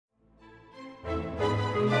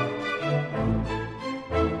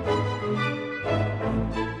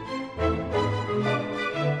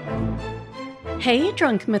Hey,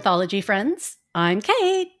 drunk mythology friends. I'm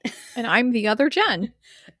Kate. And I'm the other Jen.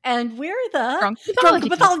 And we're the Drunk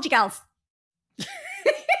mythology gals.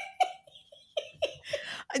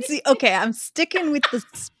 See, okay, I'm sticking with the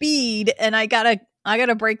speed, and I gotta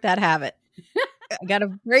break that habit. I gotta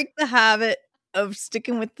break the habit of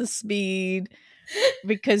sticking with the speed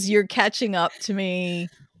because you're catching up to me.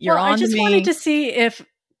 You're on I just to me. wanted to see if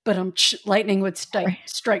lightning would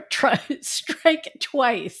strike twice.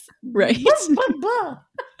 Right. Blah, blah, blah.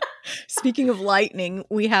 Speaking of lightning,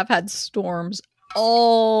 we have had storms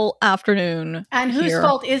all afternoon. And whose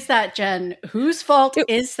fault is that, Jen? Whose fault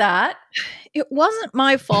is that? It wasn't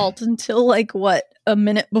my fault until a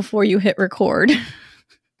minute before you hit record.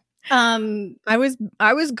 I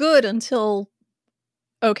was good until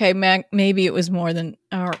maybe it was more than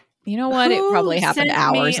hour. You know what? It probably happened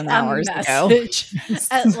hours and hours ago.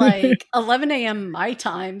 At 11 a.m. my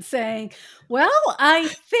time saying, well, I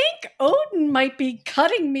think Odin might be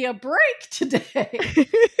cutting me a break today.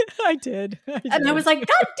 I did. And I was like,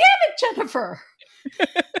 God damn it, Jennifer.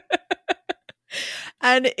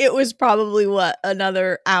 And it was probably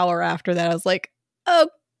another hour after that. I was like,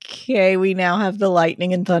 okay, we now have the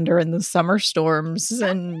lightning and thunder and the summer storms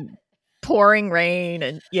and pouring rain.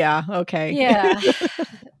 And yeah, okay. Yeah.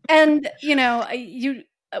 And,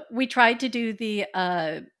 we tried to do the,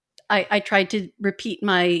 I tried to repeat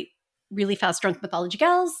my really fast drunk mythology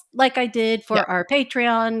gals like I did for our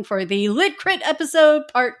Patreon for the Lit Crit episode,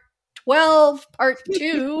 part 12, part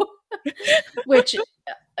 2, which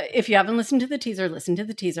if you haven't listened to the teaser, listen to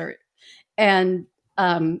the teaser. And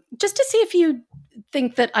just to see if you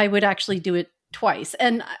think that I would actually do it twice.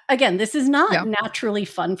 And again, this is not naturally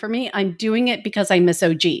fun for me. I'm doing it because I miss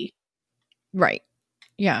OG. Right.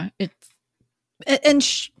 Yeah.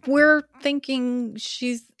 We're thinking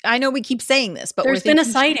I know we keep saying this, but there's been a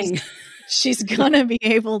sighting. She's going to be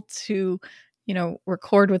able to,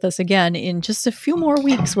 record with us again in just a few more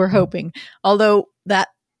weeks, we're hoping. Although that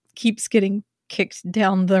keeps getting kicked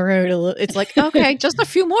down the road a little. It's like, okay, just a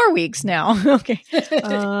few more weeks now. Okay.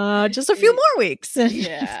 Just a few more weeks.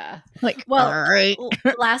 Yeah. All right.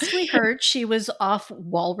 Last we heard she was off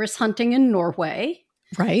walrus hunting in Norway.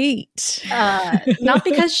 Right. Not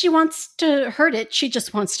because she wants to hurt it. She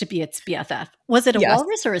just wants to be its BFF. Was it a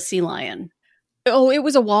walrus or a sea lion? Oh, it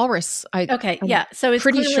was a walrus. I'm So it's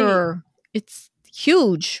pretty sure it's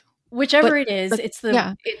huge. Whichever it is, it's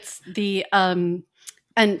the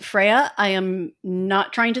and Freya, I am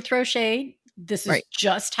not trying to throw shade. This is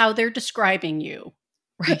just how they're describing you.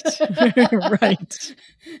 Right. Right.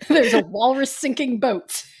 There's a walrus sinking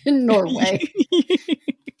boat in Norway.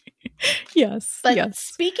 Yes. But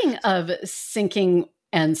speaking of sinking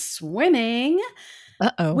and swimming,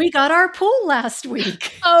 we got our pool last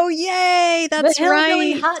week. Oh, yay. That's the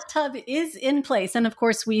Hillbilly hot tub is in place. And of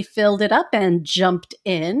course, we filled it up and jumped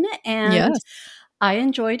in. And I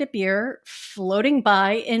enjoyed a beer floating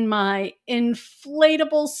by in my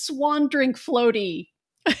inflatable swan drink floaty.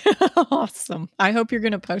 Awesome. I hope you're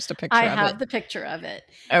going to post a picture of it. I have the picture of it.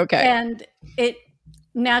 Okay. And it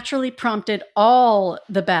naturally prompted all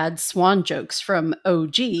the bad swan jokes from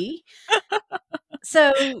OG.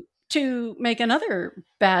 So to make another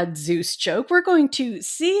bad Zeus joke, we're going to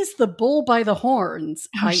seize the bull by the horns,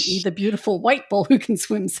 i.e. the beautiful white bull who can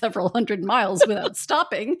swim several hundred miles without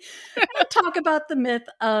stopping, and talk about the myth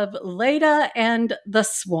of Leda and the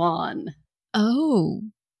swan. Oh,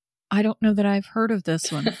 I don't know that I've heard of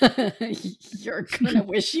this one. You're going to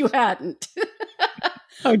wish you hadn't.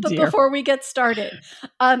 Oh, but dear. Before we get started,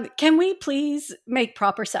 can we please make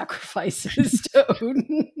proper sacrifices to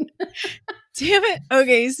Odin? Damn it.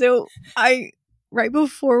 Okay, so right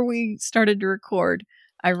before we started to record,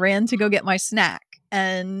 I ran to go get my snack.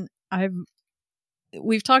 And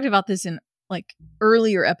we've talked about this in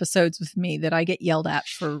earlier episodes with me that I get yelled at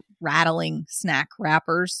for rattling snack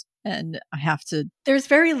wrappers. And I have to... There's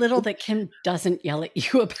very little that Kim doesn't yell at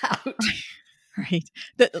you about. Right.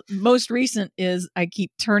 The most recent is I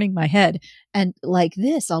keep turning my head and like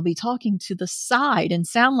this, I'll be talking to the side and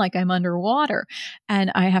sound like I'm underwater.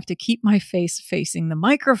 And I have to keep my face facing the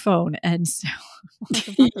microphone. And so I'm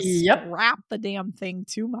about to strap the damn thing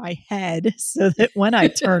to my head so that when I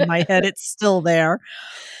turn my head, it's still there.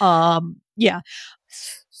 Yeah.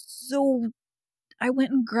 So I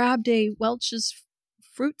went and grabbed a Welch's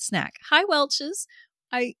fruit snack. Hi, Welch's.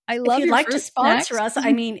 I love if you'd your like to sponsor snacks. us,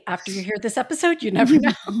 I mean, after you hear this episode, you never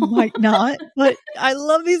know. Might not, but I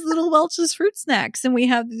love these little Welch's fruit snacks. And we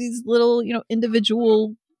have these little,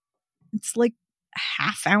 individual, it's like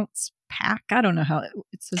half ounce pack. I don't know how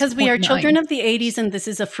it's because we are children of the 80s and this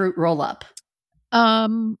is a fruit roll up.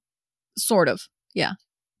 Sort of. Yeah.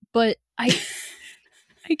 But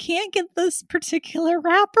I can't get this particular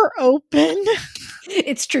wrapper open.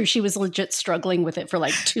 It's true. She was legit struggling with it for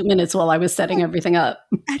like 2 minutes while I was setting everything up.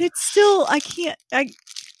 And it's still,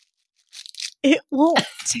 it won't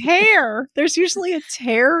tear. There's usually a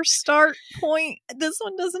tear start point. This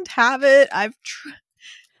one doesn't have it.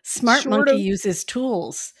 Smart Monkey uses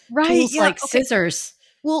tools. Right. Tools like scissors.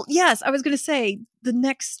 Well, yes, I was going to say the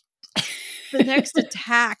next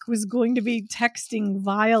attack was going to be texting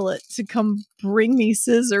Violet to come bring me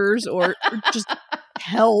scissors or just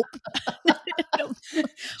help.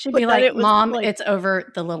 She'd be like, Mom, it's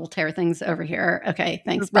over the little tear things over here. Okay,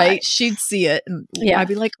 thanks. Right. Bye. She'd see it. And I'd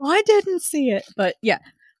be like, oh, I didn't see it. But yeah.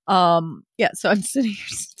 So I'm sitting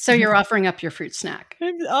here. So you're offering up your fruit snack.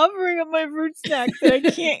 I'm offering up my fruit snack that I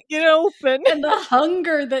can't get open. And the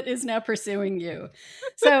hunger that is now pursuing you.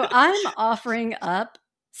 So I'm offering up,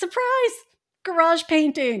 surprise, garage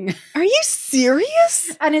painting. Are you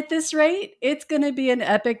serious? And at this rate, it's going to be an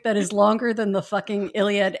epic that is longer than the fucking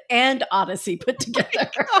Iliad and Odyssey put together.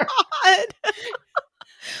 God.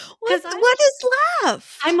 What is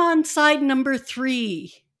left? I'm on side number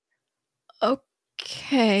 3.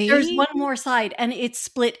 Okay. There's one more side, and it's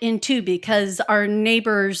split in two because our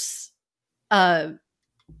neighbor's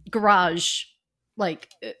garage, like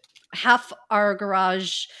half our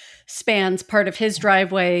garage spans part of his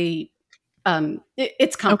driveway.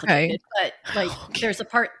 It's complicated, but like there's a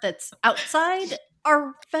part that's outside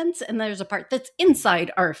our fence and there's a part that's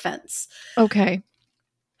inside our fence. Okay.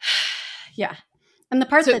 Yeah. And the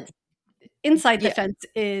part that's inside the fence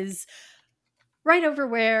is right over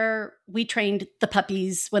where we trained the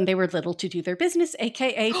puppies when they were little to do their business,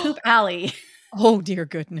 aka Poop Alley. Oh, dear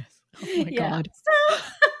goodness. Oh, my God.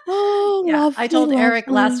 So, lovely, I told Eric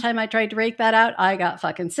lovely. last time I tried to rake that out, I got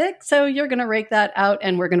fucking sick. So you're going to rake that out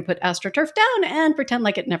and we're going to put AstroTurf down and pretend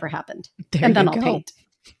like it never happened. There and then you I'll go. paint.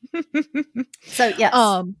 So,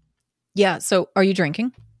 yes. Yeah. So are you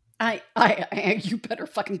drinking? I you better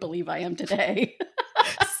fucking believe I am today.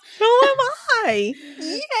 So am I.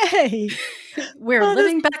 Yay. We're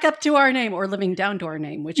living back up to our name or living down to our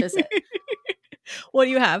name. Which is it? What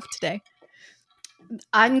do you have today?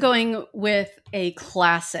 I'm going with a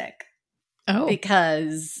classic. Oh.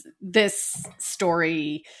 Because this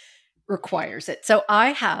story requires it. So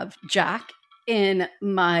I have Jack in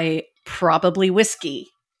my probably whiskey.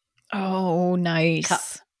 Oh, nice. Cup.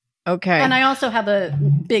 Okay. And I also have a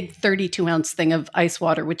big 32-ounce thing of ice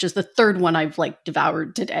water, which is the third one I've like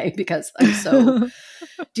devoured today because I'm so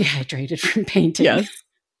dehydrated from painting. Yes.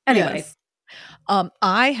 Anyway. Yes.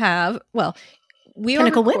 I have, we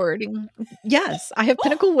Pinnacle are recording. Whip? Yes, I have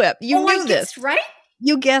Pinnacle Whip. You knew this, right?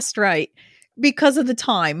 You guessed right. Because of the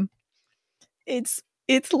time. It's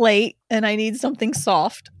late and I need something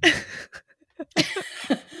soft.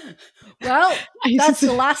 Well, that's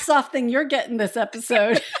the last soft thing you're getting this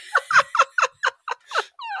episode.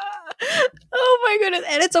 Oh my goodness.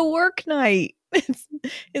 And it's a work night. It's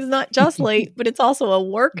not just late, but it's also a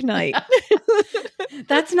work night.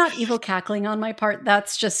 That's not evil cackling on my part.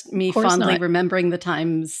 That's just me fondly remembering the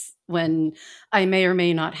times when I may or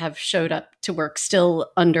may not have showed up to work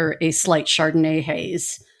still under a slight Chardonnay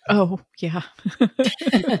haze. Oh, yeah.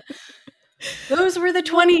 Those were the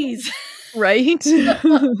 20s. Right?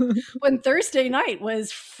 When Thursday night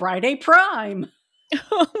was Friday Prime.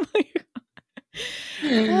 Oh my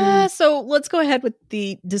God. So let's go ahead with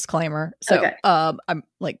the disclaimer. So okay. I'm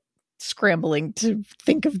like scrambling to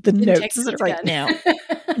think of the notes right now.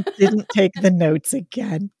 Didn't take the notes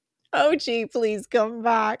again. Oh, gee, please come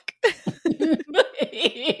back.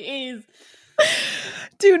 Please.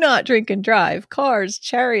 Do not drink and drive. Cars,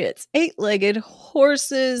 chariots, 8-legged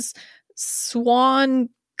horses, swan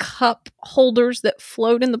cup holders that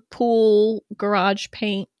float in the pool, garage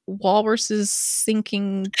paint, walruses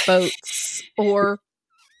sinking boats, or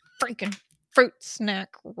freaking fruit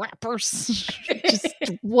snack wrappers. Just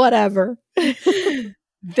whatever.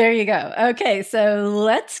 There you go. Okay, so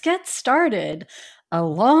let's get started. A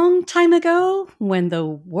long time ago, when the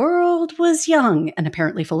world was young and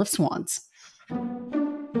apparently full of swans.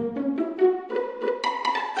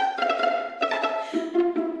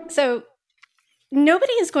 So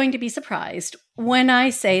nobody is going to be surprised when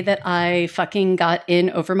I say that I fucking got in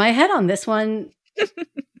over my head on this one.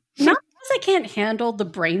 Not because I can't handle the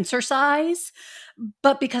brain exercise,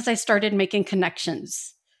 but because I started making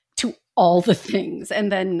connections to all the things. And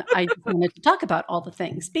then I wanted to talk about all the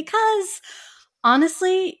things because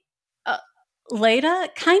honestly, Leda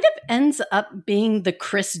kind of ends up being the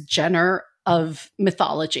Kris Jenner of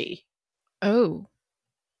mythology. Oh.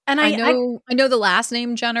 And I know the last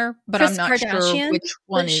name Jenner, but Kris I'm not Kardashian, sure which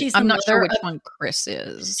one is. I'm not sure which one Kris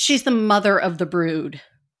is. She's the mother of the brood.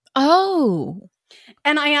 Oh.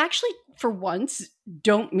 And I actually, for once,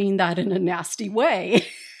 don't mean that in a nasty way.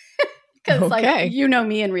 Because, Okay. you know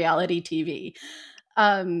me in reality TV.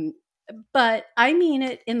 But I mean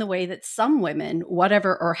it in the way that some women,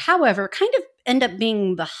 whatever or however, kind of end up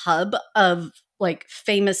being the hub of like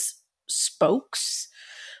famous spokes,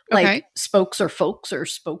 like spokes or folks or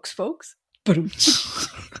spokes folks.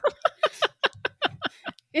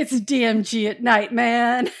 It's DMG at night,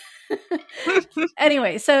 man.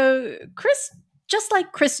 Anyway, so just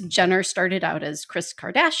like Kris Jenner started out as Kris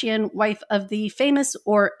Kardashian, wife of the famous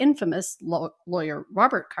or infamous lawyer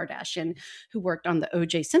Robert Kardashian, who worked on the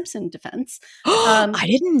O.J. Simpson defense. I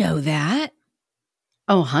didn't know that.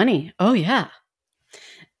 Oh, honey. Oh, yeah.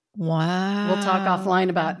 Wow. We'll talk offline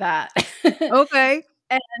about that. Okay.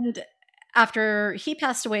 And after he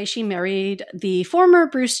passed away, she married the former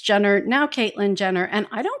Bruce Jenner, now Caitlyn Jenner. And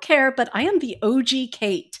I don't care, but I am the OG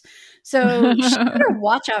Kate. So she better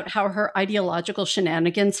watch out how her ideological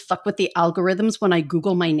shenanigans fuck with the algorithms when I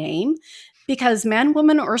Google my name. Because man,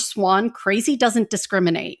 woman, or swan, crazy doesn't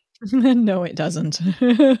discriminate. No, it doesn't.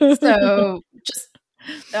 So just,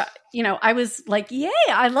 I was like, yay,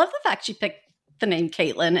 I love the fact she picked the name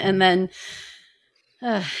Caitlyn. And then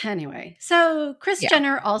anyway, so Kris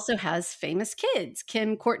Jenner also has famous kids: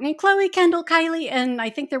 Kim, Courtney, Khloe, Kendall, Kylie, and I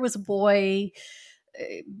think there was a boy,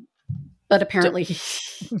 but apparently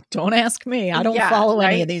don't ask me. I don't follow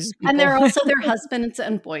any of these people. And they're also their husbands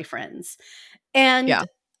and boyfriends. And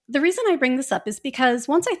the reason I bring this up is because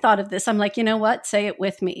once I thought of this, I'm like, you know what? Say it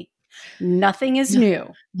with me. Nothing is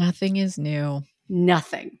new. Nothing is new.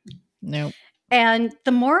 Nothing. Nope. And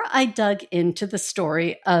the more I dug into the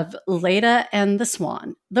story of Leda and the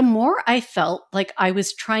Swan, the more I felt like I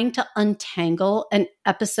was trying to untangle an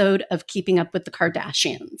episode of Keeping Up with the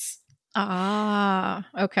Kardashians. Ah,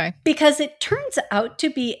 okay. Because it turns out to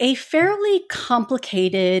be a fairly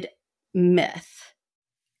complicated myth.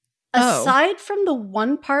 Aside from the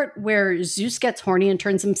one part where Zeus gets horny and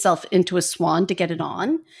turns himself into a swan to get it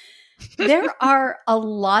on, there are a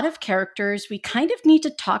lot of characters we kind of need to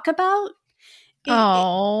talk about.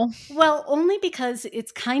 Well, only because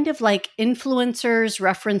it's kind of like influencers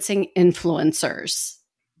referencing influencers.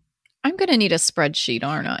 I'm going to need a spreadsheet,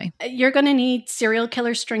 aren't I? You're going to need serial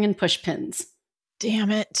killer string and push pins. Damn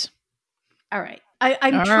it. All right.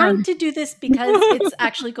 I'm trying to do this because it's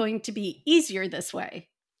actually going to be easier this way.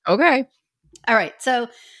 Okay. All right. So,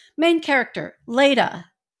 main character, Leda.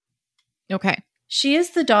 Okay. She is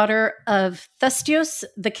the daughter of Thestios,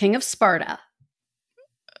 the king of Sparta.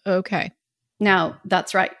 Okay. Now,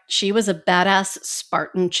 that's right. She was a badass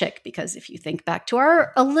Spartan chick, because if you think back to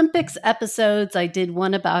our Olympics episodes, I did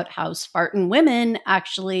one about how Spartan women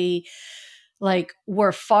actually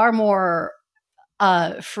were far more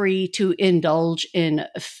free to indulge in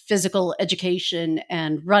physical education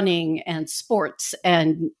and running and sports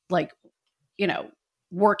and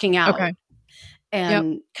working out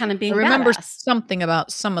and kind of being I remember badass. Something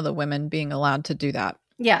about some of the women being allowed to do that.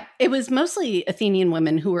 Yeah, it was mostly Athenian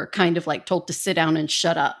women who were kind of told to sit down and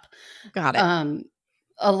shut up. Got it.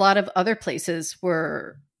 A lot of other places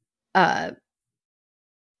were,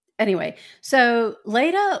 anyway. So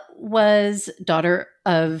Leda was daughter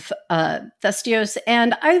of Thestios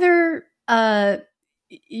and either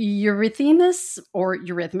Eurythemus or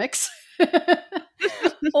Eurythmics,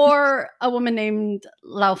 or a woman named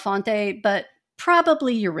Laofonte, but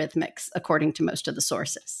probably Eurythmics, according to most of the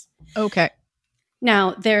sources. Okay.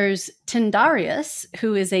 Now, there's Tyndareus,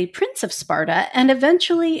 who is a prince of Sparta and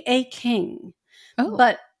eventually a king,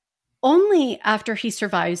 but only after he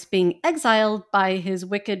survives being exiled by his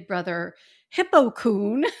wicked brother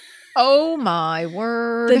Hippocoon. Oh, my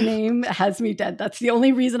word. The name has me dead. That's the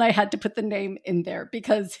only reason I had to put the name in there,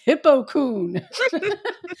 because Hippocoon.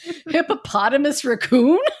 Hippopotamus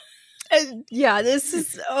raccoon? Yeah, this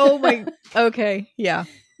is, oh my, okay, yeah.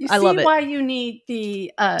 You I love see it. why you need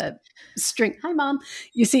the string. Hi, Mom.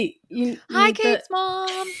 You see, hi, Kate's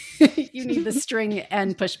mom. You need the string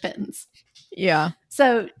and push pins. Yeah.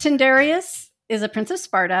 So Tyndareus is a prince of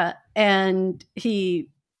Sparta, and he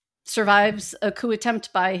survives a coup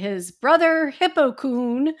attempt by his brother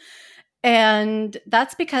Hippocoon, and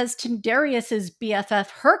that's because Tyndareus's BFF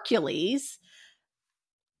Hercules,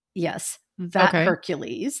 yes, that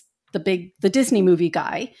Hercules, the Disney movie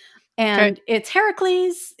guy. And it's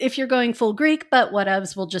Heracles if you're going full Greek, but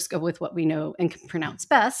whatevs, we'll just go with what we know and can pronounce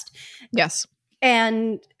best. Yes.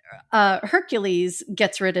 And Hercules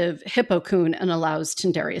gets rid of Hippocoon and allows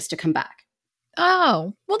Tyndareus to come back.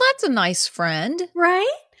 Oh, well, that's a nice friend.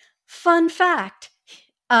 Right? Fun fact.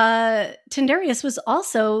 Tyndareus was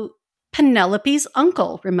also Penelope's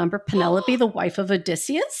uncle. Remember Penelope, the wife of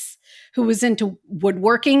Odysseus, who was into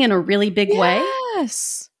woodworking in a really big way?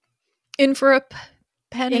 Yes. In for a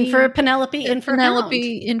penny. In for a Penelope, in for Penelope,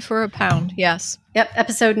 a pound. in for a pound. Yes. Yep,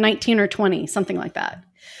 episode 19 or 20, something like that.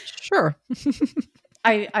 Sure.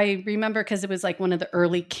 I remember because it was like one of the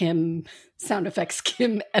early Kim sound effects,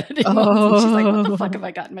 Kim editing. Oh. She's like, what the fuck have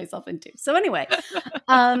I gotten myself into? So anyway,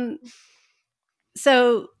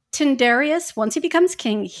 so Tyndareus, once he becomes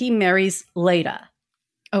king, he marries Leda.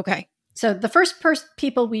 Okay. So the first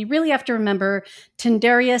people we really have to remember,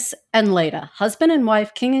 Tyndareus and Leda, husband and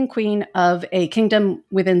wife, king and queen of a kingdom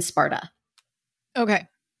within Sparta. Okay.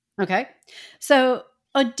 Okay. So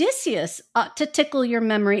Odysseus ought to tickle your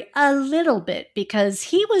memory a little bit because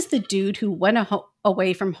he was the dude who went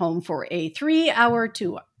away from home for a 3-hour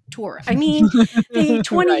tour. I mean, the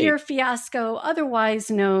 20-year fiasco,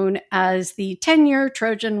 otherwise known as the 10-year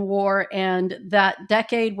Trojan War, and that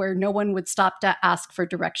decade where no one would stop to ask for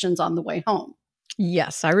directions on the way home.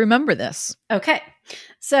 Yes, I remember this. Okay.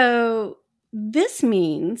 So this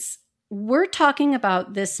means we're talking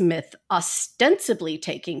about this myth ostensibly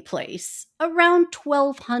taking place around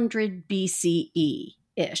 1200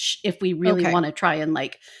 BCE-ish, if we really want to try and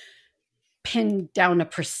like pin down a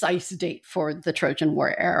precise date for the Trojan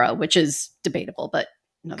War era, which is debatable, but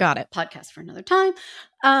got it. Podcast for another time.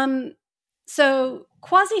 So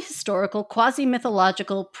quasi-historical,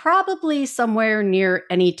 quasi-mythological, probably somewhere near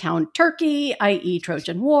any town Turkey, i.e.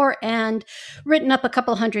 Trojan War, and written up a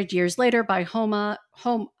couple hundred years later by Homa.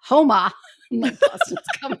 My Boston's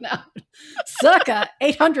coming out. Circa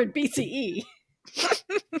 800 BCE.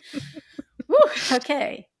 Woo,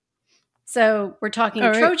 okay. So we're talking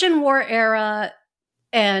Trojan War era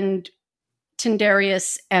and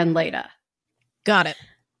Tyndareus and Leda. Got it.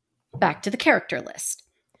 Back to the character list.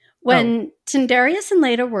 When Tyndareus and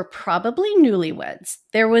Leda were probably newlyweds,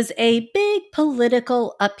 there was a big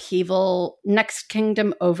political upheaval next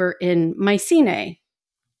kingdom over in Mycenae.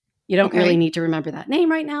 You don't really need to remember that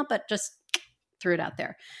name right now, but just threw it out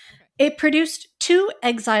there. It produced 2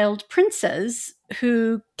 exiled princes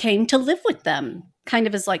who came to live with them, kind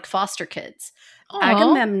of as like foster kids. Aww.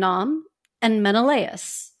 Agamemnon and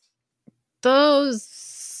Menelaus.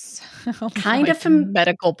 Those kind of from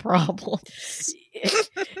medical problems.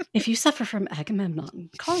 If you suffer from Agamemnon,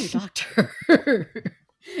 call your doctor.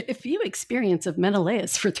 If you experience of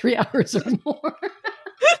Menelaus for 3 hours or more.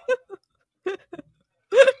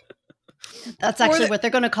 That's actually what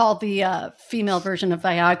they're going to call the female version of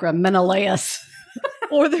Viagra, Menelaus.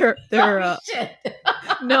 Or their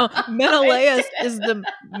no, Menelaus is the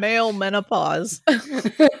male menopause.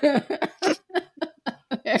 There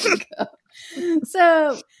you go.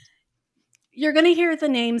 So you're going to hear the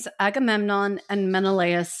names Agamemnon and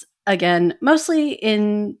Menelaus again, mostly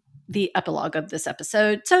in the epilogue of this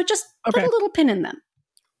episode. So just put a little pin in them.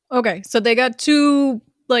 Okay, so they got 2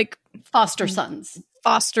 like foster sons,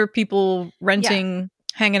 foster people renting,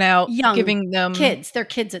 hanging out, young, giving them kids. They're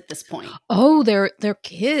kids at this point. Oh, they're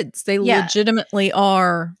kids. They legitimately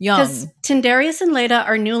are young. Because Tyndareus and Leda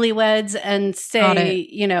are newlyweds, and say,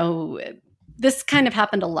 you know, this kind of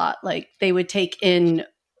happened a lot. Like they would take in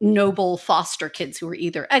noble foster kids who were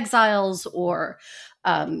either exiles or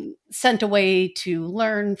sent away to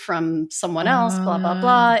learn from someone else, blah, blah,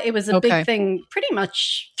 blah. It was a big thing pretty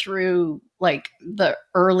much through like the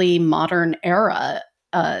early modern era.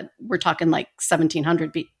 We're talking like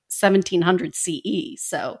 1700 CE.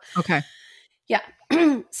 So, yeah.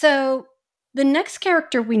 So the next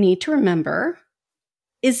character we need to remember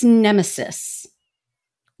is Nemesis.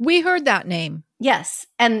 We heard that name. Yes.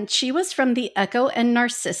 And she was from the Echo and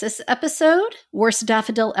Narcissus episode, Worst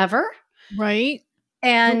Daffodil Ever. Right.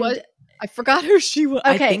 And I forgot who she was.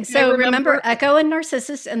 Okay, so remember Echo and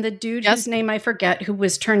Narcissus and the dude whose name I forget who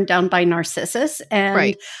was turned down by Narcissus.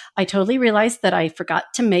 And I totally realized that I forgot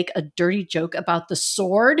to make a dirty joke about the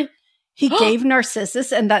sword he gave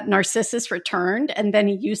Narcissus and that Narcissus returned. And then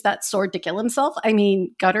he used that sword to kill himself. I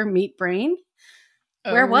mean, gutter meat brain.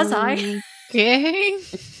 Where was I? Okay.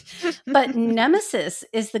 But Nemesis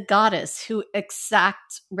is the goddess who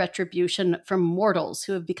exacts retribution from mortals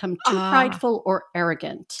who have become too prideful or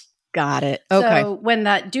arrogant. Got it. Okay. So when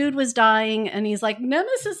that dude was dying and he's like,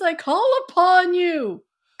 Nemesis, I call upon you.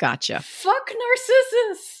 Gotcha. Fuck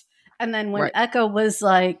Narcissus. And then when Echo was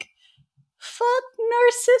like, fuck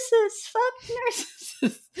Narcissus.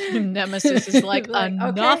 Nemesis is like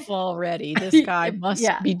enough already. This guy must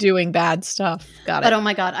be doing bad stuff. Got it. But oh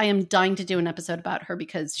my God, I am dying to do an episode about her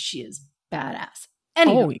because she is badass.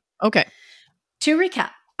 Anyway, okay. To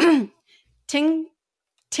recap, Tyndareus.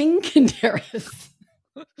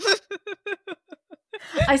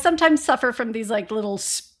 I sometimes suffer from these like little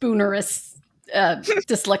spoonerous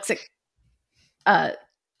dyslexic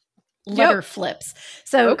letter flips.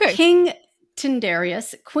 So King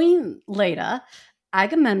Tyndareus, Queen Leda,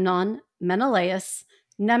 Agamemnon, Menelaus,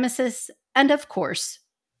 Nemesis, and of course,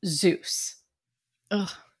 Zeus.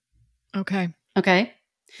 Ugh. Okay. Okay.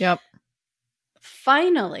 Yep.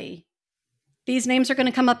 Finally, these names are going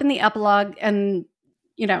to come up in the epilogue, and,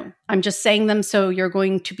 I'm just saying them so you're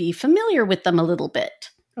going to be familiar with them a little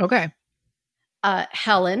bit. Okay.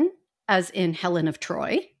 Helen, as in Helen of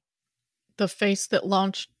Troy. The face that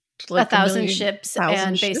launched like 1,000 ships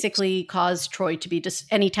and basically caused Troy to be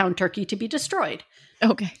any town turkey to be destroyed.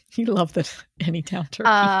 Okay. You love that any town turkey.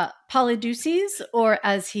 Polydeuces, or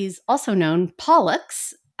as he's also known,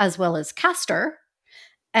 Pollux, as well as Castor,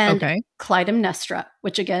 and Clytemnestra,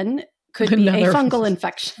 which again could be a fungal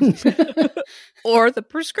infection. Or the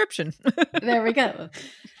prescription. There we go.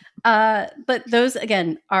 But those,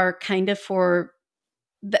 again, are kind of for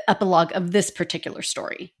the epilogue of this particular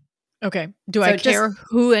story. Okay. Do I care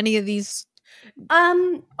who any of these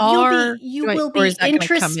are? You will be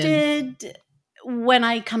interested when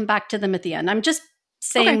I come back to them at the end. I'm just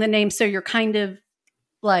saying the name so you're kind of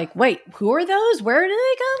like, wait, who are those? Where did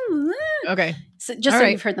they come? Okay. So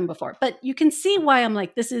you've heard them before. But you can see why I'm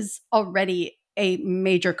like, this is already a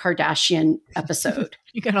major Kardashian episode.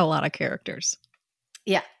 You got a lot of characters.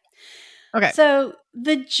 Yeah. Okay. So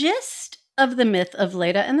the gist of the myth of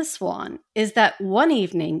Leda and the Swan is that one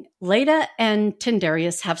evening, Leda and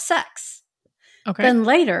Tyndareus have sex. Okay. Then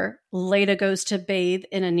later, Leda goes to bathe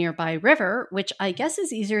in a nearby river, which I guess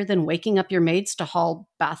is easier than waking up your maids to haul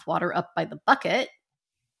bathwater up by the bucket.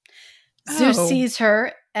 Zeus sees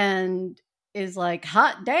her and is like,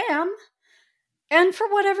 hot damn. And for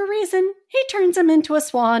whatever reason, he turns him into a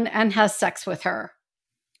swan and has sex with her.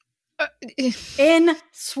 In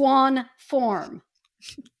swan form.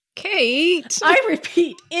 Kate. I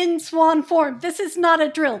repeat, in swan form. This is not a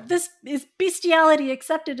drill. This is bestiality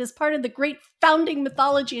accepted as part of the great founding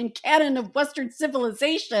mythology and canon of Western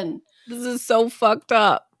civilization. This is so fucked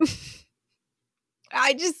up.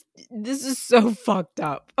 This is so fucked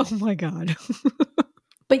up. Oh my God.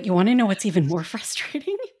 But you want to know what's even more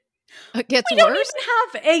frustrating? It gets we worse? don't even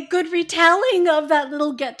have a good retelling of that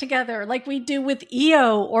little get-together like we do with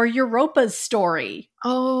Io or Europa's story.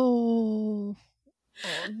 Oh.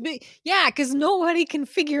 Yeah, because nobody can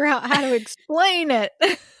figure out how to explain it.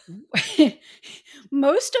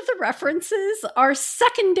 Most of the references are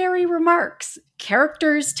secondary remarks.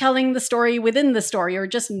 Characters telling the story within the story or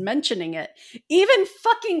just mentioning it. Even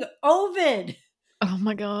fucking Ovid. Oh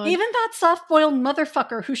my God. Even that soft-boiled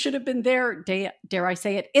motherfucker who should have been there, dare I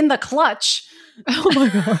say it, in the clutch. Oh my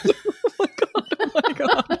God. Oh my God. Oh my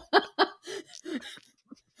God.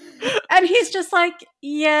 And he's just like,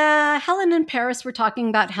 yeah, Helen and Paris were talking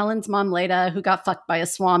about Helen's mom, Leda, who got fucked by a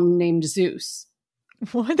swan named Zeus.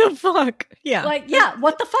 What the fuck? Yeah. Like, yeah,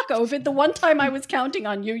 what the fuck, Ovid? The one time I was counting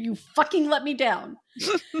on you, you fucking let me down.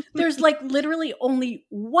 There's like literally only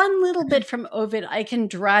one little bit from Ovid I can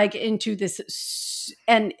drag into this,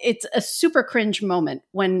 and it's a super cringe moment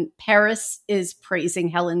when Paris is praising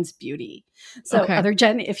Helen's beauty. So, other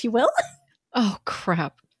Jen, if you will. Oh,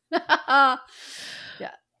 crap.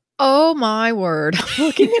 Oh my word.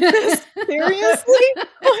 Looking at this, seriously?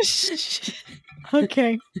 Oh,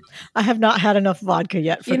 okay. I have not had enough vodka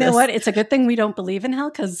yet for this. You know what? It's a good thing we don't believe in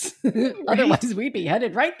hell, because otherwise we'd be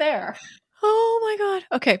headed right there. Oh my God.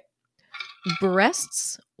 Okay.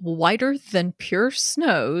 Breasts whiter than pure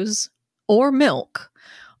snows or milk,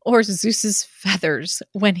 or Zeus's feathers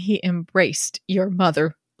when he embraced your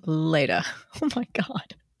mother, Leda. Oh my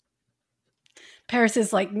God. Paris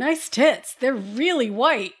is like, nice tits. They're really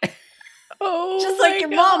white. Oh, just like your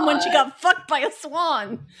mom when she got fucked by a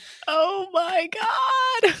swan. Oh my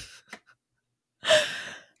God.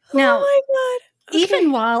 Now, oh my God. Okay.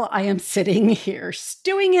 Even while I am sitting here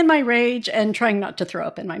stewing in my rage and trying not to throw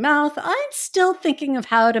up in my mouth, I'm still thinking of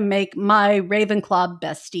how to make my Ravenclaw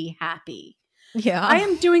bestie happy. Yeah. I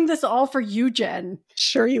am doing this all for you, Jen.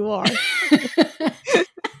 Sure you are.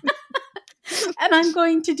 And I'm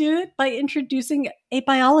going to do it by introducing a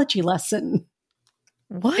biology lesson.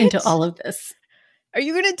 What? Into all of this. Are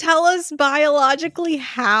you going to tell us biologically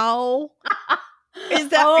how? Is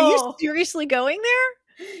that? Are you seriously going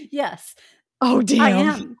there? Yes. Oh, damn. I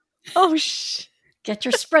am. Oh, Get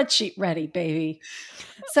your spreadsheet ready, baby.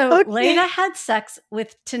 So Leda had sex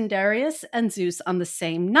with Tyndareus and Zeus on the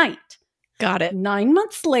same night. Got it. 9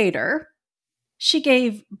 months later, she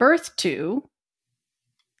gave birth to,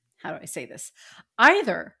 how do I say this?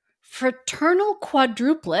 Either fraternal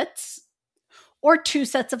quadruplets or 2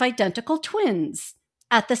 sets of identical twins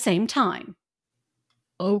at the same time.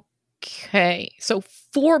 Okay. So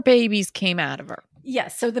 4 babies came out of her.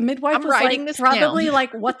 Yes. So the midwife I'm was writing like, this probably down.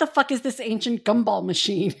 like, what the fuck is this ancient gumball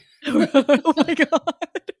machine? Oh my God.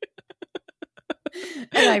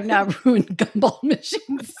 And I've now ruined gumball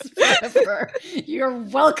machines forever. You're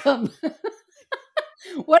welcome.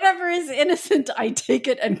 Whatever is innocent, I take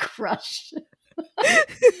it and crush.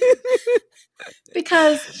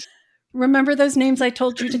 Because remember those names I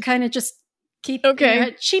told you to kind of just keep in your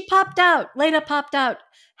head? She popped out. Leda popped out.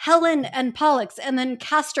 Helen and Pollux, and then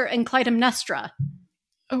Castor and Clytemnestra.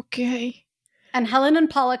 Okay. And Helen and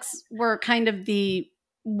Pollux were kind of the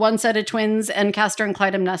one set of twins, and Castor and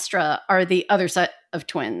Clytemnestra are the other set of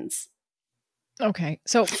twins. Okay.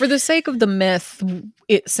 So for the sake of the myth,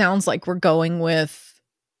 it sounds like we're going with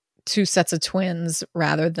two sets of twins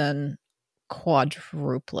rather than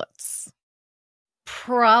quadruplets.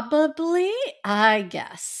 Probably, I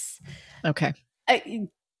guess. Okay.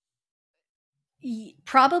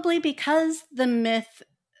 Probably because the myth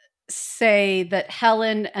say that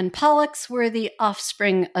Helen and Pollux were the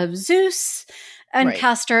offspring of Zeus, and Right.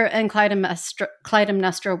 Castor and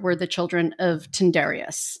Clytemnestra were the children of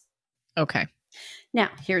Tyndareus. Okay. Now,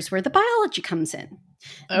 here's where the biology comes in.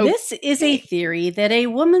 Okay. This is a theory that a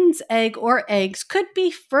woman's egg or eggs could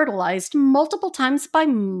be fertilized multiple times by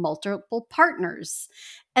multiple partners.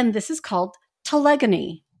 And this is called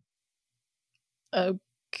telegony.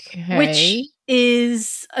 Okay. Which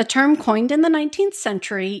is a term coined in the 19th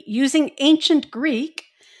century using ancient Greek,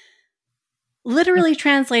 literally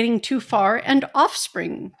translating too far and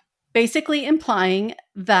offspring, basically implying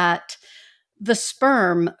that the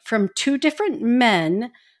sperm from two different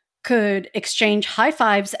men could exchange high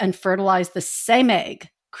fives and fertilize the same egg,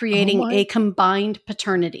 creating a combined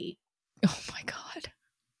paternity. Oh my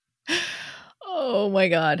God. Oh my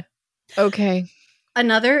God. Okay.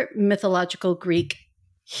 Another mythological Greek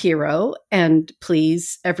hero, and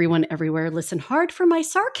please, everyone everywhere, listen hard for my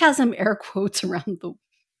sarcasm air quotes around the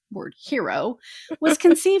word hero, was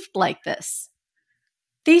conceived like this.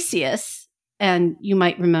 Theseus, and you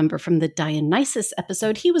might remember from the Dionysus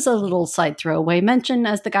episode, he was a little side throwaway mention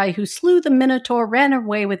as the guy who slew the Minotaur, ran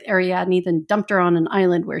away with Ariadne, then dumped her on an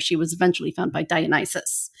island where she was eventually found by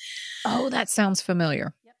Dionysus. Oh, that sounds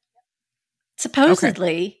familiar.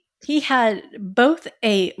 Supposedly, he had both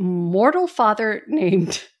a mortal father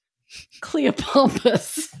named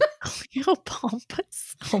Cleopompus.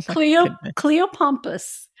 Cleopompus? Oh my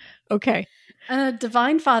Cleopompus. Okay. And a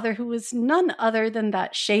divine father who was none other than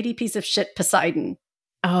that shady piece of shit Poseidon.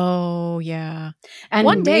 Oh, yeah. And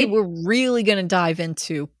one day we're really going to dive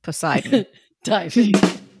into Poseidon. Diving.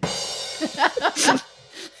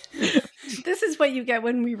 This is what you get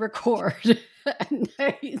when we record.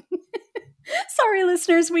 Sorry,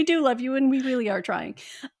 listeners, we do love you and we really are trying.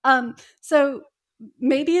 So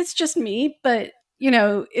maybe it's just me, but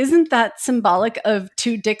isn't that symbolic of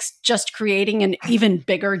two dicks just creating an even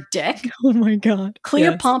bigger dick? Oh my God.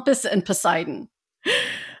 Cleopompus and Poseidon.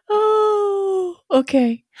 Oh,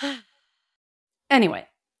 okay. Anyway,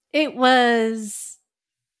 it was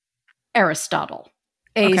Aristotle,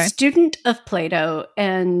 a student of Plato,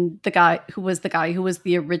 and the guy who was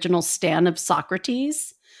the original stan of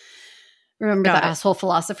Socrates. Remember the asshole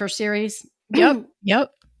philosopher series?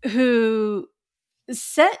 Yep. Who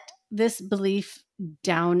set this belief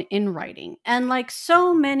down in writing. And like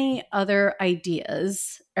so many other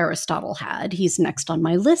ideas Aristotle had, he's next on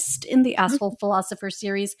my list in the asshole philosopher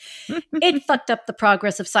series. It fucked up the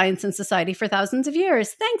progress of science and society for thousands of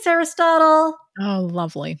years. Thanks, Aristotle. Oh,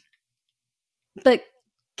 lovely. But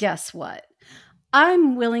guess what?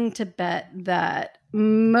 I'm willing to bet that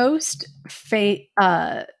most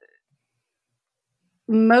female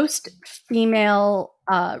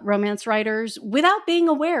romance writers, without being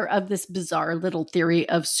aware of this bizarre little theory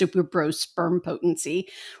of super bro sperm potency,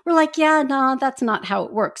 were like, yeah, no, that's not how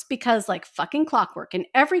it works. Because like fucking clockwork, in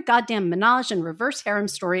every goddamn menage and reverse harem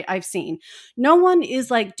story I've seen, no one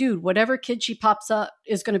is like, dude, whatever kid she pops up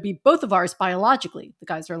is going to be both of ours biologically. The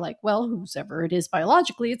guys are like, well, whoever it is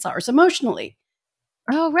biologically, it's ours emotionally.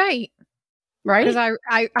 Oh, right. Right? Because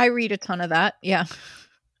I read a ton of that. Yeah.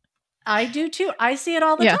 I do too. I see it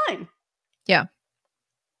all the time. Yeah.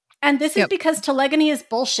 And this is because telegony is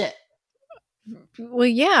bullshit. Well,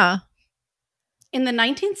 yeah. In the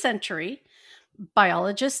 19th century,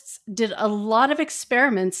 biologists did a lot of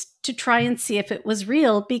experiments to try and see if it was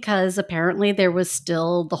real, because apparently there was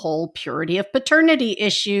still the whole purity of paternity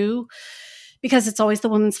issue, because it's always the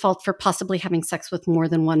woman's fault for possibly having sex with more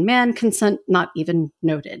than one man, consent not even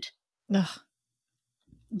noted. Ugh.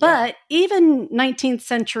 But even 19th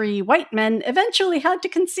century white men eventually had to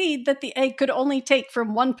concede that the egg could only take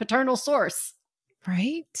from one paternal source.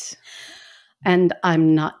 Right. And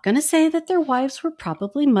I'm not going to say that their wives were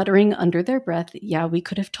probably muttering under their breath, yeah, we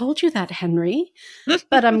could have told you that, Henry.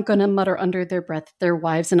 But I'm going to mutter under their breath, their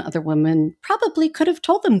wives and other women probably could have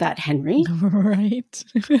told them that, Henry. Right.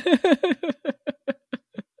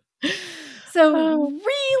 So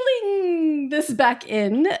reeling this back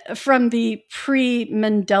in from the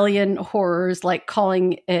pre-Mendelian horrors, like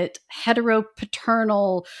calling it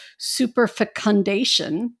heteropaternal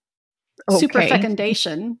superfecundation. Okay.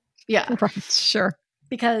 Superfecundation. Yeah. Right, sure.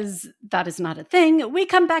 Because that is not a thing. We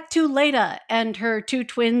come back to Leda and her 2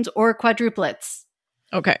 twins or quadruplets.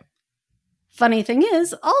 Okay. Funny thing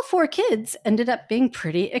is, all 4 kids ended up being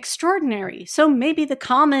pretty extraordinary. So maybe the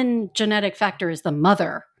common genetic factor is the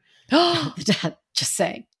mother. The dad, just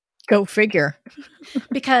saying. Go figure.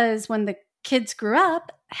 Because when the kids grew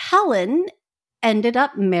up, Helen ended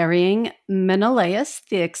up marrying Menelaus,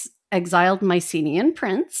 the exiled Mycenaean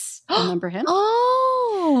prince. Remember him?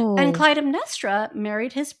 Oh. And Clytemnestra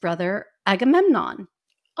married his brother Agamemnon.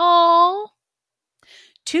 Oh.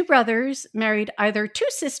 2 brothers married either 2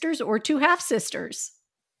 sisters or 2 half-sisters.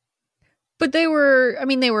 But they were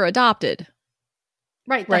adopted.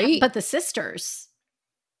 Right. Right? But the sisters.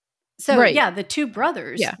 So, right. yeah, the 2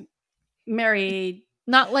 brothers married.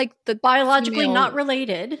 Not like the biologically female... not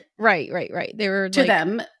related. Right. They were to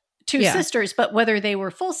them, 2 sisters, but whether they were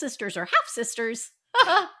full sisters or half sisters.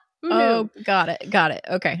 Oh, got it.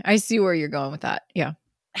 Okay. I see where you're going with that. Yeah.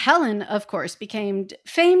 Helen, of course, became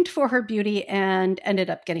famed for her beauty and ended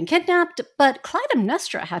up getting kidnapped, but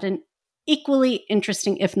Clytemnestra had an equally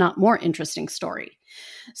interesting, if not more interesting story.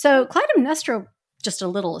 So Clytemnestra, just a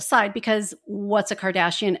little aside, because what's a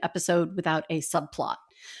Kardashian episode without a subplot?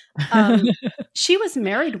 She was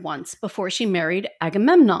married once before she married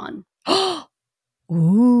Agamemnon.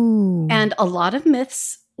 Ooh. And a lot of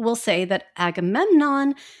myths will say that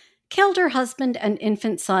Agamemnon killed her husband and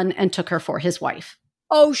infant son and took her for his wife.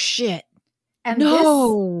 Oh, shit. And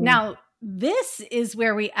no. this is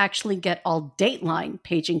where we actually get all Dateline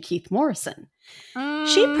paging Keith Morrison.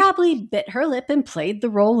 She probably bit her lip and played the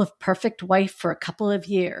role of perfect wife for a couple of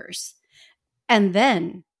years. And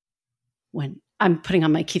then, when I'm putting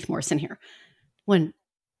on my Keith Morrison here, when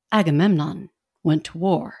Agamemnon went to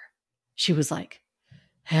war, she was like,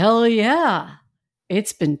 hell yeah,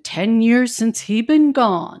 it's been 10 years since he been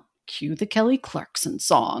gone. Cue the Kelly Clarkson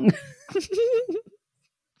song.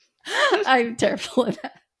 I'm terrible at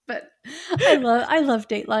that, but I love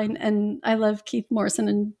Dateline, and I love Keith Morrison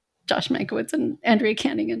and Josh Mankiewicz and Andrea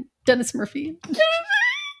Canning and Dennis Murphy.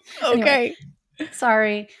 Okay. Anyway,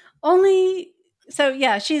 sorry. So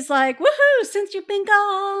yeah, she's like, woohoo, since you've been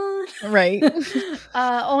gone. Right.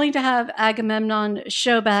 Only to have Agamemnon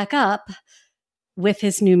show back up with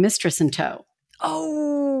his new mistress in tow.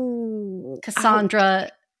 Oh.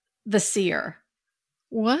 Cassandra the Seer.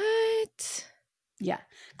 What? Yeah.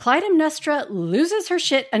 Clytemnestra loses her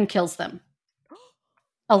shit and kills them.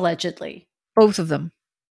 Allegedly. Both of them.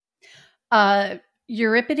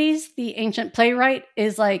 Euripides, the ancient playwright,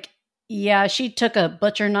 is like, yeah, she took a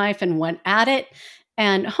butcher knife and went at it.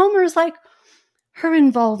 And Homer's like, her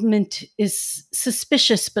involvement is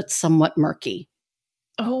suspicious but somewhat murky.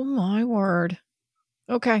 Oh, my word.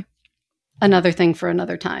 Okay. Another thing for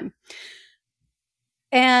another time.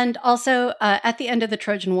 And also, at the end of the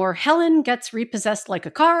Trojan War, Helen gets repossessed like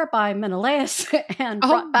a car by Menelaus and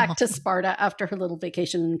brought back to Sparta after her little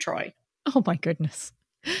vacation in Troy. Oh, my goodness.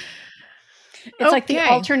 It's like the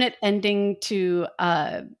alternate ending to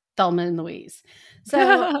Thelma and Louise.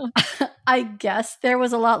 So I guess there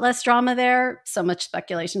was a lot less drama there. So much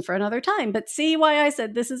speculation for another time. But see why I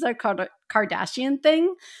said this is a Kardashian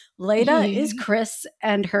thing? Leda is Chris,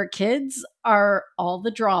 and her kids are all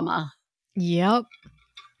the drama. Yep.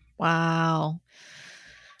 Wow.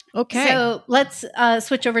 Okay. So let's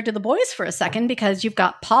switch over to the boys for a second, because you've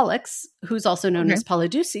got Pollux, who's also known as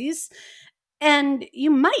Polydeuces. And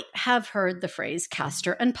you might have heard the phrase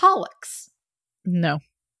Castor and Pollux. No.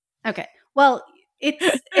 Okay. Well,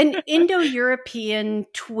 it's an Indo-European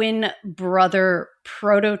twin brother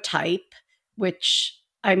prototype, which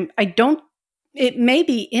it may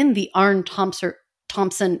be in the Arne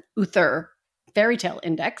Thompson Uther fairy tale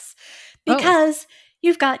index, because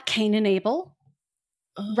you've got Cain and Abel,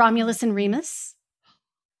 Romulus and Remus,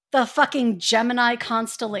 the fucking Gemini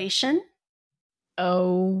constellation.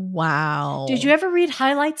 Oh, wow. Did you ever read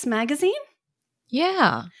Highlights magazine?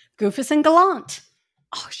 Yeah. Goofus and Gallant.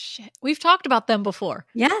 Oh, shit. We've talked about them before.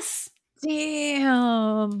 Yes.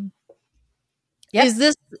 Damn. Yep. Is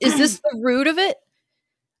this the root of it?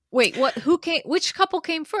 Wait, what? Which couple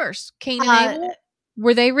came first? Cain and Abel?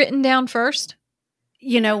 Were they written down first?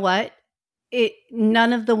 You know what?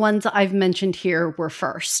 None of the ones I've mentioned here were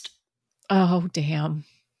first. Oh, damn.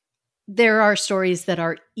 There are stories that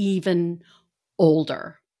are even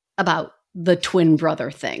older about the twin brother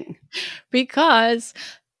thing. Because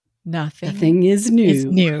nothing is new. is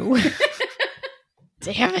new.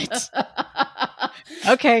 Damn it.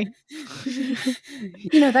 Okay.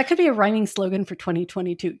 That could be a rhyming slogan for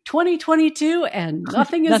 2022. 2022 and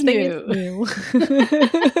nothing is new.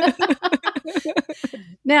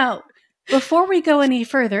 Now, before we go any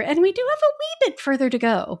further, and we do have a wee bit further to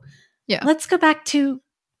go, let's go back to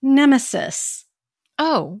Nemesis.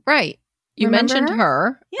 Oh, right. You Remember mentioned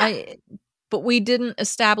her. Yeah. But we didn't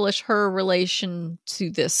establish her relation to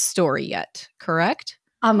this story yet, correct?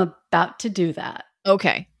 I'm about to do that.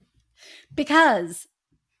 Okay. Because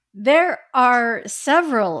there are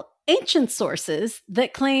several ancient sources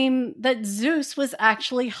that claim that Zeus was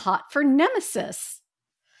actually hot for Nemesis.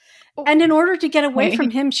 And in order to get away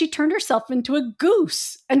from him, she turned herself into a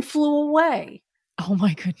goose and flew away. Oh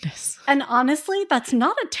my goodness. And honestly, that's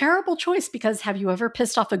not a terrible choice, because have you ever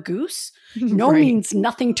pissed off a goose? No means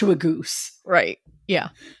nothing to a goose. Right. Yeah.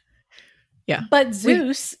 Yeah. But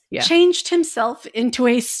Zeus changed himself into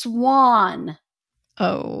a swan.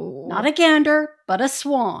 Oh. Not a gander, but a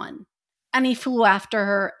swan. And he flew after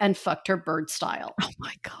her and fucked her bird style. Oh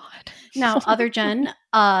my God. Now, Other Jen,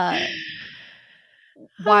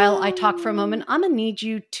 while I talk for a moment, I'm going to need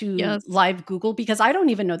you to live Google, because I don't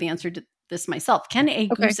even know the answer to this myself. Can a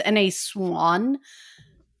goose and a swan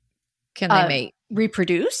can they mate?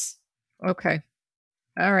 Reproduce? Okay.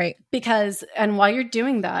 All right. Because, and while you're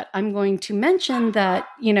doing that, I'm going to mention that,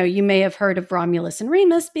 you may have heard of Romulus and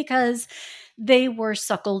Remus, because they were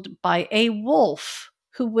suckled by a wolf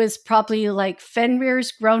who was probably like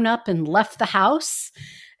Fenrir's grown up and left the house,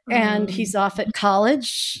 and he's off at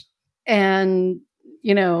college, and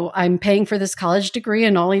I'm paying for this college degree,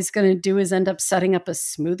 and all he's going to do is end up setting up a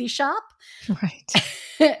smoothie shop. Right.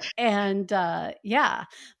 And but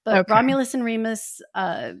Romulus and Remus,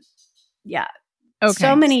 so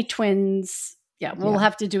many twins. Yeah, we'll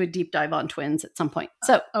have to do a deep dive on twins at some point.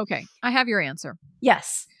 So, okay, I have your answer.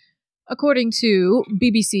 Yes. According to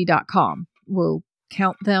BBC.com, we'll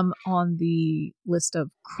count them on the list of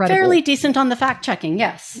credible. Fairly decent on the fact checking,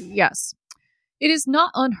 yes. Yes. It is not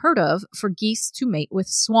unheard of for geese to mate with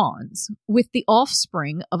swans, with the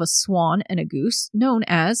offspring of a swan and a goose known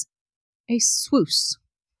as a swoose.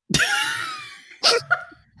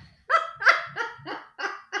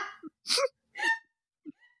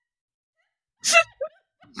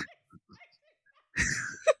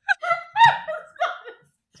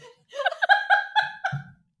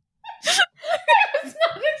 I was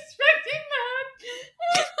not expecting that.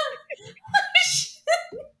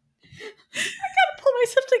 I gotta pull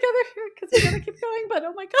myself together here, because I gotta keep going, but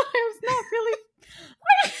oh my God, I was not really.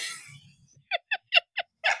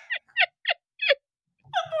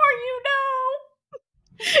 The more you know,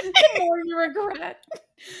 the more you regret.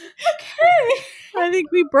 Okay. I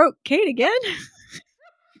think we broke Kate again.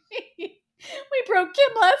 We broke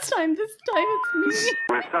Kim last time. This time it's me.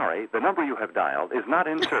 We're sorry. The number you have dialed is not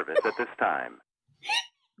in service at this time.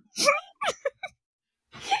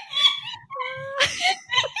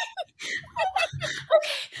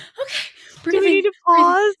 Okay. Do we need to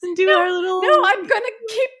pause and do our little... No, I'm going to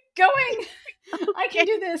keep going. Okay. I can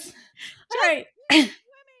do this. All right.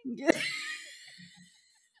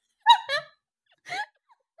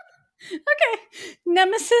 Okay.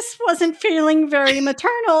 Nemesis wasn't feeling very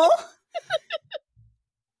maternal.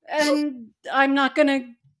 And I'm not going to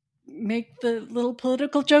make the little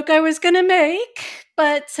political joke I was going to make.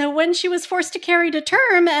 But so when she was forced to carry to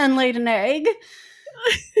term and laid an egg,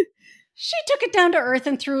 she took it down to earth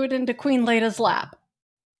and threw it into Queen Leda's lap.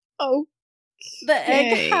 Oh. The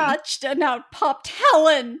egg hatched and out popped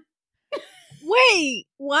Helen. Wait,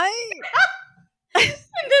 what? In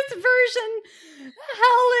this version,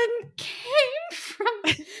 Helen came from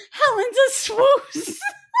Helen's a swoose.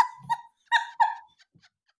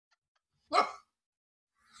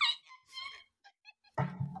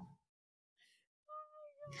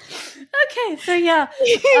 Okay, so yeah.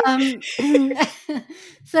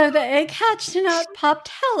 So the egg hatched and out popped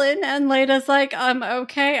Helen, and Leda's like,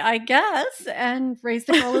 okay, I guess, and raised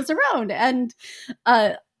the girl as her own. And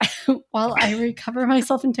while I recover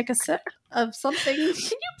myself and take a sip of something, can you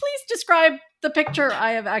please describe the picture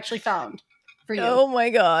I have actually found for you? Oh my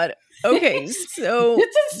God. Okay, so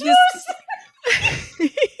it's a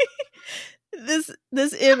swoose.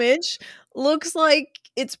 This image looks like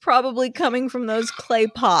it's probably coming from those clay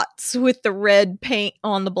pots with the red paint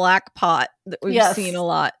on the black pot that we've seen a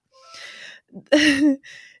lot.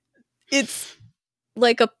 It's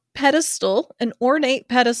like a pedestal, an ornate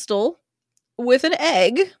pedestal with an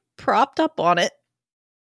egg propped up on it.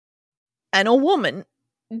 and a woman.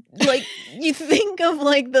 Like, you think of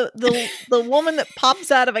like the woman that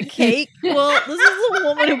pops out of a cake. Well, this is a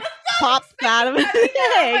woman who pops out of an egg.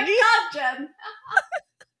 Oh my God,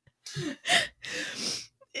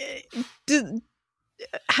 Jen.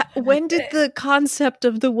 When did the concept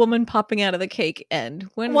of the woman popping out of the cake end?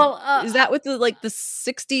 When is that with the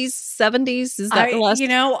 60s, 70s? Is that the last?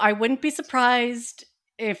 I wouldn't be surprised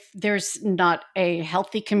if there's not a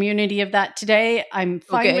healthy community of that today. I'm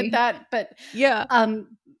fine with that, but yeah.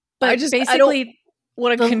 But I don't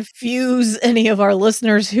want to confuse any of our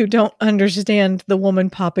listeners who don't understand the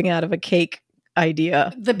woman popping out of a cake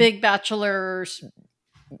idea. The big bachelor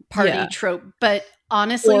party trope. But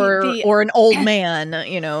honestly, or an old man,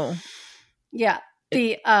 Yeah.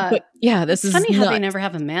 But yeah, this is funny nuts. how they never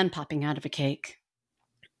have a man popping out of a cake.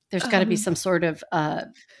 There's got to be some sort of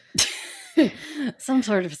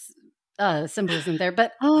symbolism there.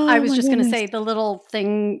 But I was just going to say the little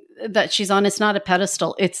thing that she's on, it's not a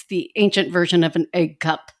pedestal. It's the ancient version of an egg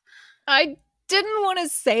cup. I didn't want to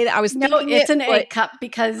say that. I was thinking it's an egg cup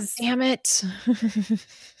because... Damn it.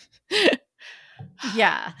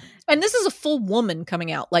 Yeah. And this is a full woman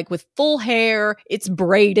coming out, like with full hair. It's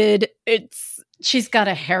braided. She's got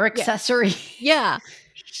a hair accessory. Yeah.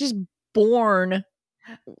 She's born...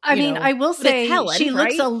 I mean, I will say Helen, she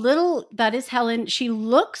looks a little, that is Helen. She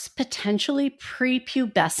looks potentially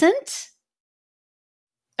prepubescent.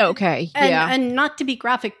 Okay. And not to be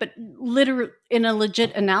graphic, but literally in a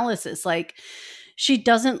legit analysis, like she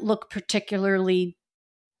doesn't look particularly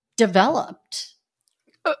developed.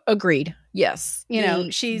 Agreed. Yes.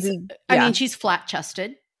 She's she's flat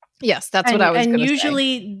chested. Yes. That's what I was going to say. And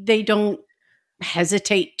usually they don't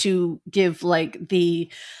hesitate to give like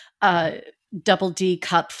the, double D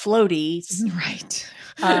cup floaties, right?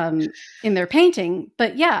 In their painting,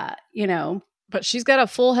 but but she's got a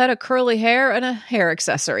full head of curly hair and a hair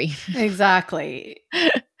accessory. Exactly.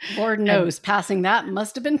 Lord knows, passing that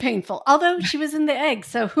must have been painful. Although she was in the egg,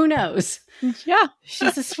 so who knows? Yeah,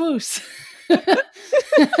 she's a swoose.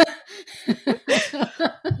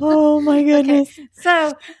 Oh my goodness! Okay.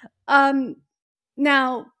 So,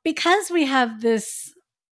 now because we have this,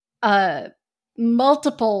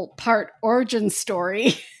 multiple part origin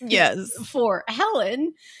story for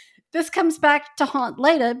Helen, this comes back to haunt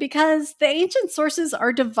Leda because the ancient sources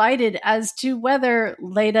are divided as to whether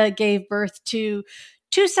Leda gave birth to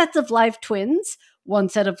 2 sets of live twins, 1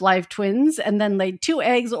 set of live twins, and then laid 2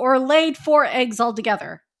 eggs, or laid 4 eggs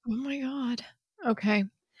altogether. Oh my God. Okay.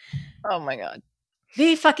 Oh my God.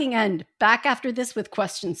 The fucking end. Back after this with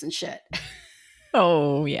questions and shit.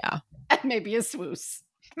 Oh yeah. And maybe a swoose.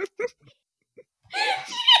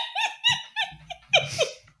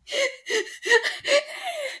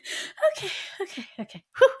 Okay.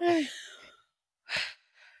 We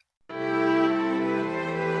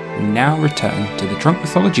now return to the Drunk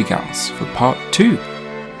Mythology Gals for part 2.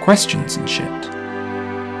 Questions and shit.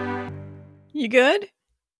 You good?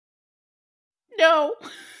 No.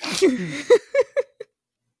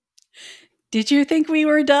 Did you think we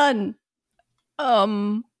were done?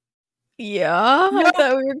 Yeah. Nope. I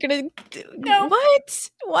thought we were gonna do... No. What?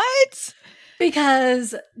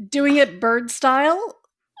 Because doing it bird style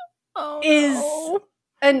is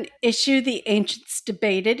an issue the ancients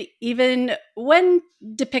debated, even when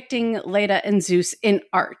depicting Leda and Zeus in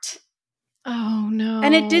art. Oh no.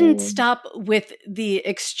 And it didn't stop with the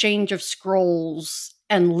exchange of scrolls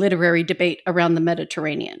and literary debate around the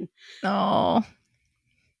Mediterranean. Oh.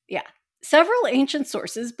 Yeah. Several ancient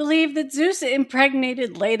sources believe that Zeus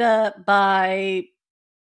impregnated Leda by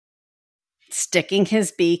sticking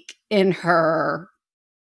his beak in her...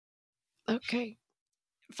 Okay.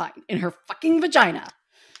 Fine. In her fucking vagina.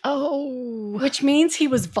 Oh. Which means he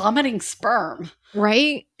was vomiting sperm.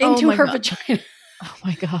 Right? Into her vagina. Oh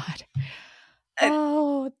my God.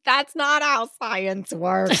 Oh, that's not how science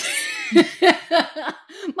works.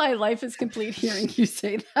 My life is complete hearing you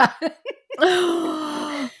say that.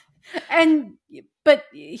 But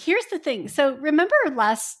here's the thing. So remember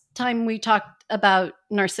last time we talked about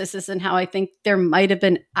Narcissus and how I think there might have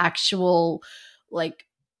been actual like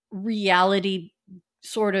reality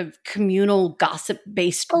sort of communal gossip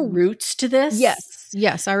based roots to this?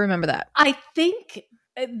 Yes, I remember that. I think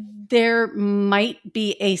there might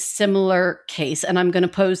be a similar case, and I'm going to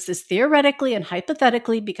pose this theoretically and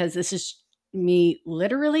hypothetically because this is me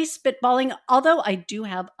literally spitballing, although I do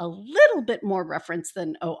have a little bit more reference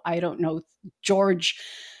than, I don't know, George,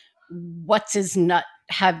 what's his nut,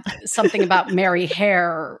 have something about Mary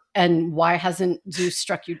hair, and why hasn't Zeus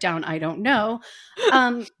struck you down? I don't know.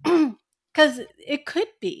 Because it could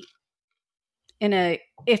be,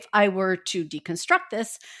 if I were to deconstruct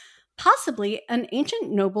this, possibly an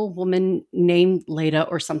ancient noble woman named Leda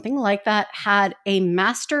or something like that had a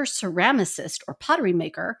master ceramicist or pottery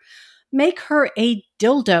maker make her a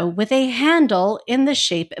dildo with a handle in the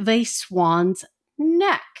shape of a swan's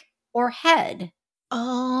neck or head.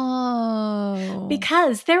 Oh.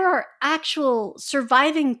 Because there are actual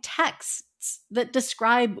surviving texts that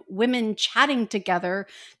describe women chatting together,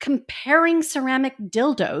 comparing ceramic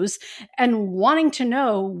dildos, and wanting to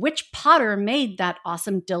know which potter made that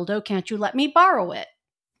awesome dildo. Can't you let me borrow it?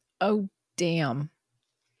 Oh, damn.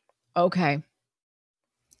 Okay.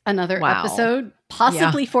 Another Wow. episode,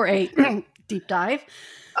 possibly for a deep dive.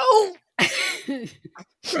 Oh,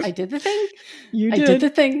 I did the thing. you I did. did the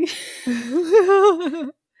thing.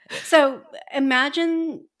 So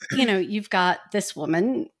imagine, you've got this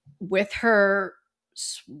woman with her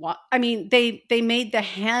they made the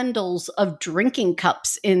handles of drinking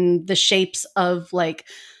cups in the shapes of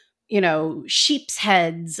sheep's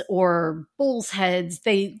heads or bull's heads.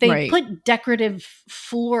 They Right. put decorative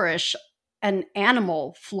flourish and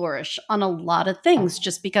animal flourish on a lot of things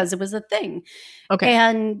just because it was a thing. Okay.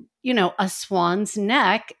 And, a swan's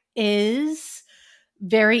neck is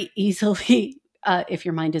very easily, if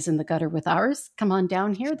your mind is in the gutter with ours, come on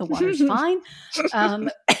down here. The water's fine.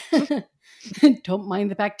 Don't mind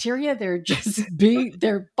the bacteria. They're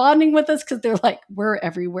they're bonding with us because they're like, we're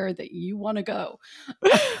everywhere that you want to go.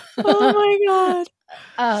 Oh my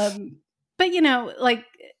God. But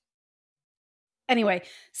anyway,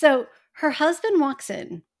 so her husband walks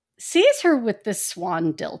in, sees her with this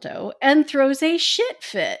swan dildo, and throws a shit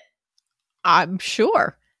fit. I'm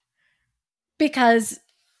sure. Because,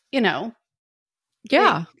 Yeah.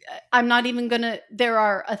 I'm not even there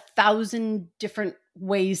are 1,000 different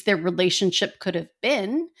ways their relationship could have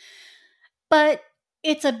been, but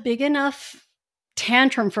it's a big enough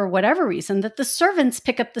tantrum for whatever reason that the servants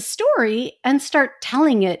pick up the story and start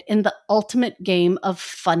telling it in the ultimate game of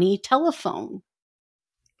funny telephone.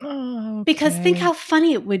 Oh, okay. Because think how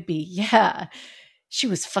funny it would be. Yeah. She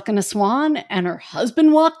was fucking a swan and her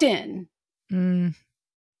husband walked in.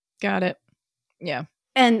 Got it. Yeah.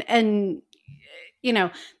 And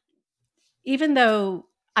even though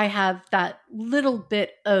I have that little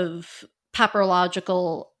bit of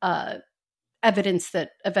papyrological evidence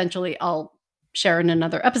that eventually I'll share in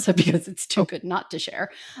another episode because it's too good not to share,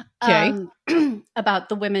 Okay. about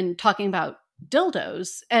the women talking about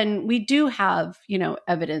dildos. And we do have,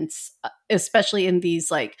 evidence, especially in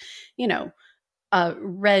these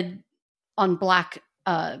red on black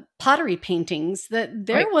pottery paintings, that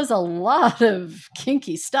there was a lot of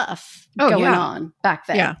kinky stuff going on back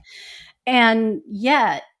then. Yeah. And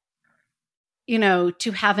yet,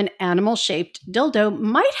 to have an animal shaped dildo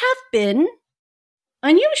might have been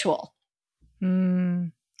unusual.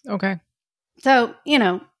 Okay. So,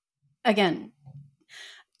 again,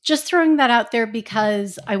 just throwing that out there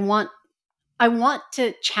because I want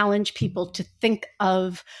to challenge people to think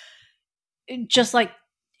of, just like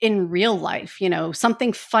in real life,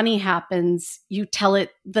 something funny happens, you tell it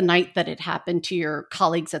the night that it happened to your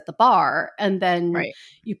colleagues at the bar, and then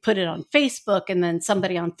you put it on Facebook, and then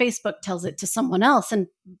somebody on Facebook tells it to someone else, and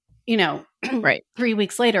 3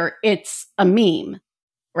 weeks later it's a meme.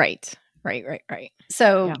 Right.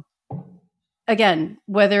 So again,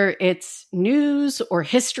 whether it's news or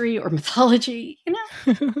history or mythology,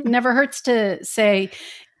 never hurts to say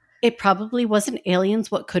it probably wasn't aliens.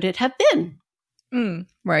 What could it have been?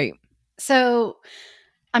 Right. So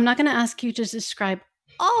I'm not going to ask you to describe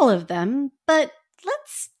all of them, but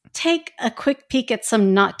let's take a quick peek at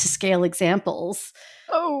some not to scale examples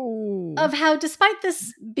of how, despite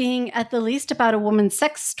this being at the least about a woman's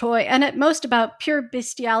sex toy and at most about pure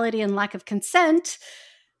bestiality and lack of consent,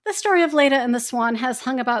 the story of Leda and the Swan has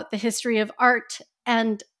hung about the history of art,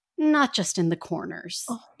 and not just in the corners,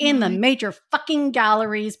 in the major fucking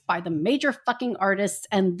galleries by the major fucking artists,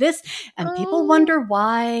 and people wonder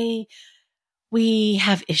why we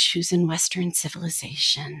have issues in Western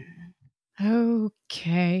civilization.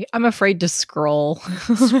 Okay. I'm afraid to scroll.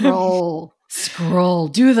 Scroll.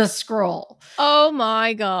 Do the scroll. Oh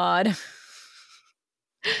my God.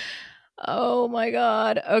 Oh my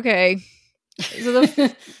God. Okay. So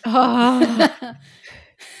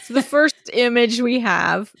the first image we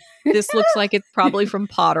have, this looks like it's probably from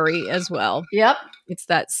pottery as well. Yep. It's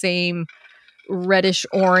that same reddish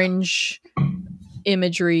orange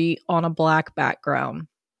imagery on a black background.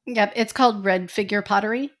 Yep. It's called red figure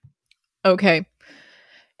pottery. Okay.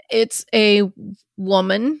 It's a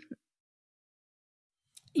woman.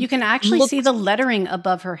 You can actually see the lettering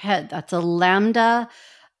above her head. That's a lambda,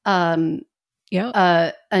 an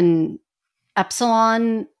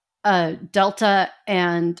epsilon, delta,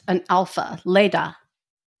 and an alpha, Leda.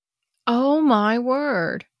 Oh my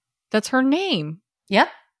word. That's her name Yep.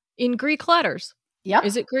 in Greek letters. Yep.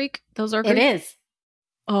 Is it Greek? Those are Greek? It is.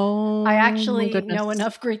 Oh, I my actually goodness. know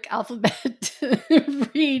enough Greek alphabet to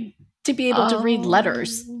be able to read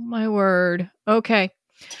letters. Oh, my word. Okay.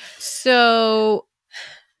 So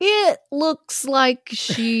it looks like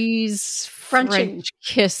she's Frenching. French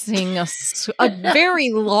kissing a very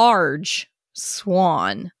large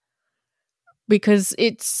swan because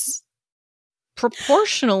it's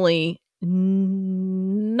proportionally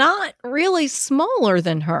not really smaller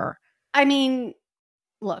than her. I mean,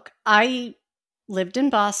 look, I lived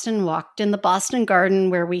in Boston, walked in the Boston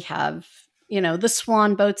Garden where we have, the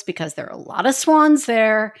swan boats because there are a lot of swans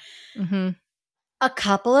there. Mm-hmm. A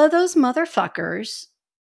couple of those motherfuckers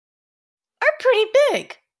are pretty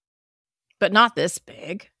big. But not this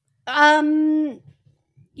big. I'm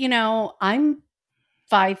 5'1",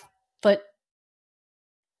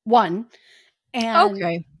 and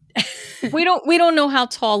Okay. we don't know how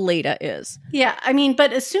tall Leda is. Yeah, I mean,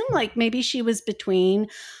 but assume like maybe she was between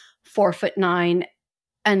 4'9"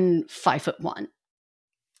 and 5'1",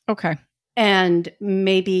 Okay. and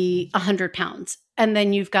maybe 100 pounds, and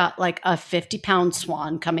then you've got like a 50-pound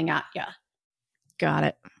swan coming at you. Got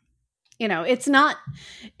it. It's not.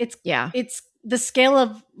 It's the scale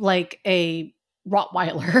of like a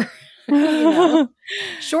Rottweiler.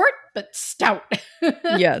 Short but stout.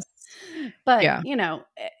 Yes. But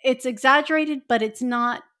it's exaggerated, but it's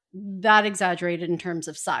not that exaggerated in terms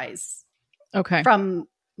of size. Okay. From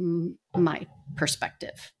my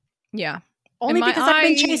perspective. Yeah. Only because I've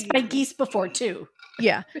been chased by geese before too.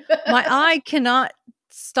 Yeah. My eye cannot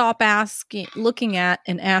stop looking at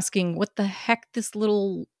and asking what the heck this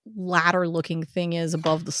little ladder looking thing is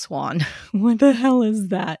above the swan. What the hell is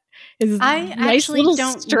that? I nice actually little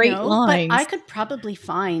don't straight know, lines. but I could probably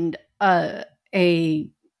find a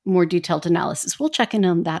more detailed analysis. We'll check in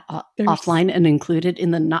on that offline and include it in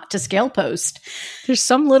the not to scale post. There's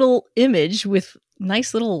some little image with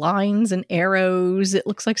nice little lines and arrows. It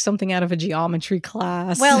looks like something out of a geometry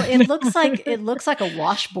class. Well, it looks like a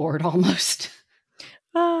washboard almost.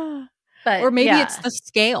 But, or maybe it's the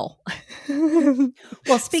scale.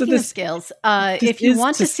 Well, speaking of scales, if you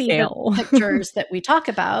want to see the pictures that we talk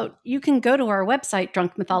about, you can go to our website,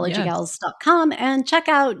 drunkmythologygals.com, and check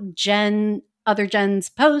out other Jen's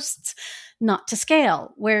posts, Not to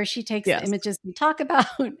Scale, where she takes the images we talk about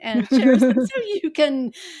and shares them so you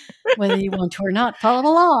can, whether you want to or not, follow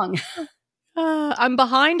along. I'm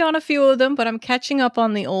behind on a few of them, but I'm catching up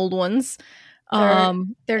on the old ones.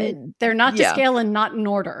 They're not to scale and not in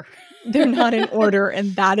order. They're not in order,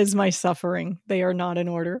 and that is my suffering. They are not in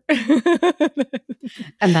order.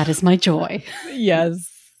 And that is my joy.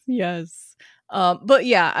 Yes. But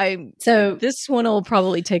yeah, this one will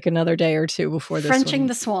probably take another day or two before this Frenching one.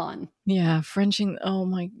 the swan. Yeah, Frenching. Oh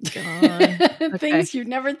my God. Okay. Things you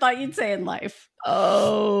never thought you'd say in life.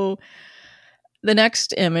 Oh, the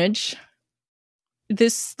next image.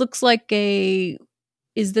 This looks like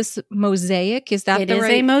is this mosaic? Is that it the is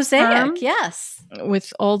right a mosaic, term? Yes.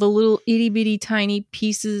 With all the little itty bitty tiny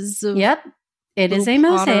pieces of Yep. It is a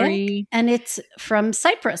mosaic, and it's from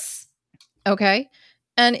Cyprus. Okay.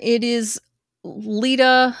 And it is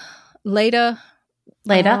Leda. You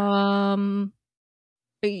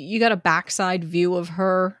got a backside view of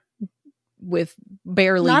her with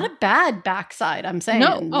barely. Not a bad backside, I'm saying.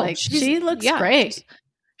 No. She looks great.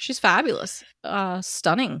 She's fabulous.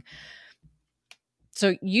 Stunning.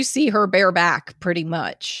 So you see her bare back pretty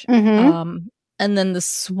much. Mm-hmm. And then the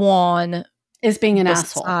swan is being an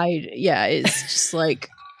asshole. Yeah, is just like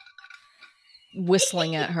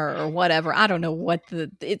whistling at her or whatever. I don't know what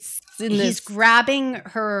it's in this. He's grabbing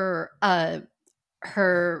her wrap.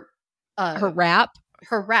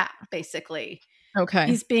 Her wrap, basically. Okay.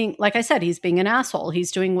 He's being, like I said, he's being an asshole.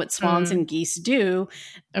 He's doing what swans and geese do.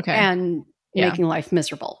 Okay. And making life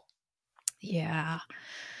miserable. Yeah.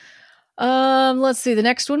 Let's see. The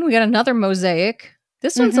next one, we got another mosaic.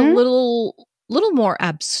 This one's a little more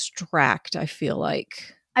abstract, I feel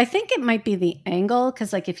like. I think it might be the angle,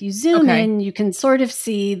 because like if you zoom in, you can sort of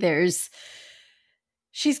see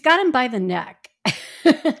she's got him by the neck.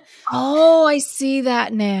 Oh, I see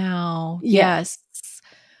that now. Yes.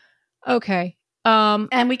 Okay.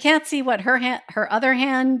 And we can't see what her other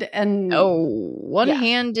hand and one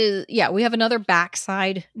hand is we have another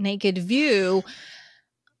backside naked view,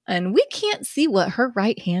 and we can't see what her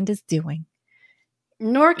right hand is doing.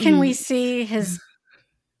 Nor can we see his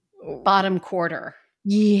bottom quarter.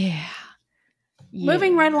 Yeah.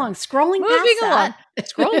 Moving right along, scrolling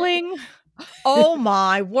Scrolling. Oh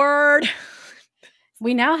my word.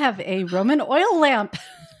 We now have a Roman oil lamp.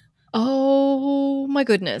 Oh my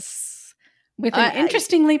goodness. with an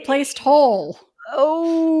interestingly placed hole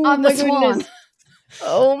Oh, on the my swan. goodness.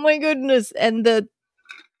 Oh my goodness. And the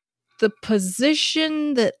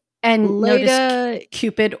position that And Leda... notice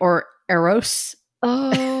Cupid or Eros.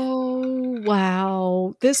 Oh,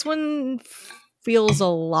 wow. This one feels a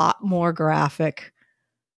lot more graphic.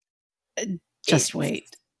 Just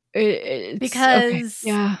wait. Because Because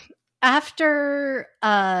yeah. after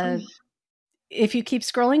if you keep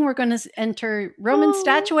scrolling, we're going to enter Roman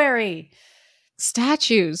statuary.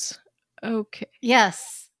 Statues. Okay.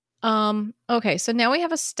 Yes. Okay, so now we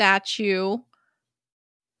have a statue.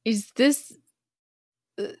 Is this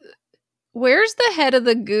where's the head of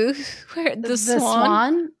the goose? Where the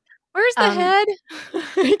swan? Where's the head?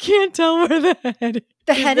 I can't tell where the head is.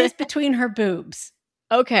 The head is between her boobs.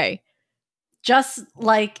 Okay. Just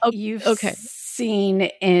like you've seen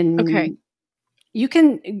in... Okay. You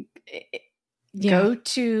can go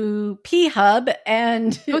to P-Hub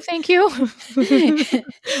and... Oh, thank you.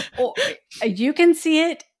 or you can see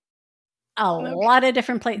it a lot of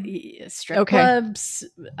different places. Strip clubs,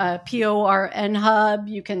 PORN Hub.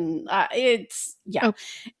 You can... it's... Yeah.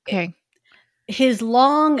 Okay. His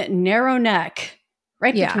long, narrow neck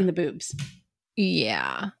right between the boobs.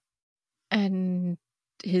 Yeah. And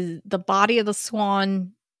the body of the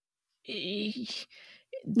swan, the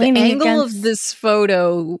Leaning angle against... of this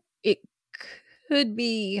photo, it could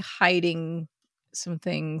be hiding some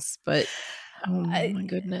things, but oh my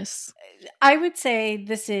goodness. I would say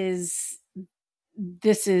this is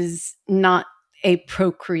not a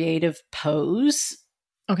procreative pose.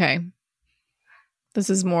 Okay. This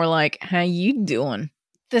is more like, how you doing?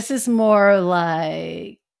 This is more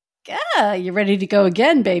like, you ready to go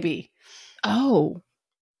again, baby? Oh.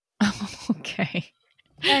 Okay.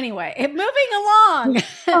 Anyway, moving along.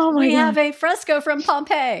 We have a fresco from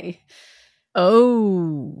Pompeii.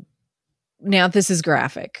 Oh. Now this is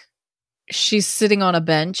graphic. She's sitting on a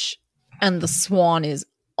bench and the swan is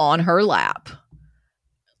on her lap,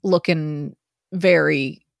 looking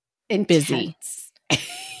very busy.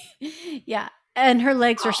 Yeah. And her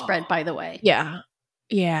legs are spread, by the way. Yeah.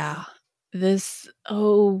 Yeah.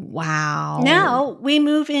 Oh, wow. Now we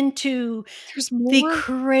move into the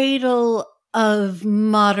cradle of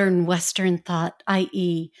modern Western thought,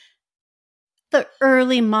 i.e. the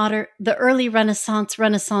early Renaissance,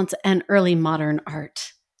 and early modern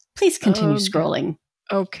art. Please continue scrolling.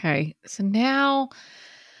 Okay. So now,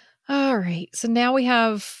 all right. So now we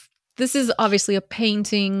have, this is obviously a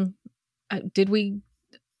painting.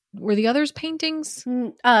 Were the others paintings?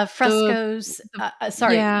 Frescoes.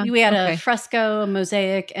 We had a fresco, a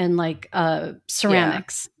mosaic, and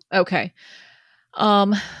ceramics. Yeah. Okay.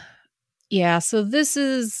 Yeah. So this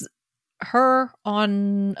is her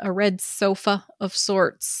on a red sofa of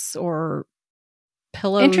sorts or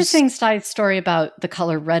pillows. Interesting side story about the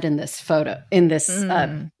color red in this photo, in this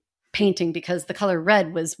painting, because the color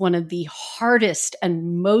red was one of the hardest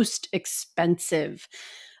and most expensive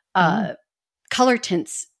color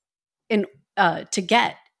tints to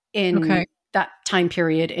get in that time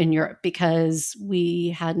period in Europe, because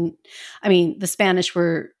the Spanish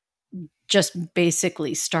were just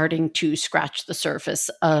basically starting to scratch the surface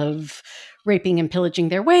of raping and pillaging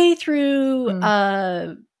their way through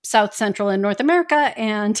South Central and North America,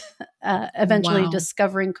 and eventually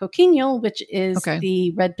discovering cochineal, which is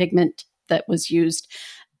the red pigment that was used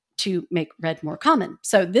to make red more common.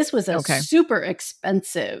 So this was a super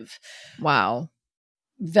expensive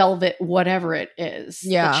velvet, whatever it is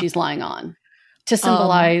that she's lying on, to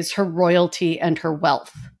symbolize her royalty and her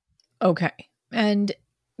wealth. Okay. And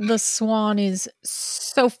the swan is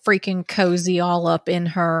so freaking cozy all up in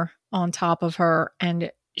her, on top of her,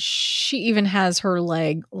 and she even has her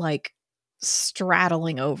leg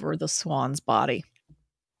straddling over the swan's body.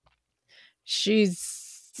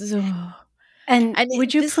 She's and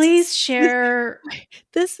would you please share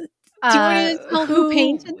this? Do you want to tell who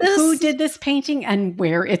painted this? Who did this painting and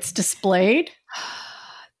where it's displayed?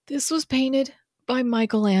 This was painted by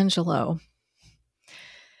Michelangelo.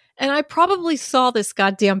 And I probably saw this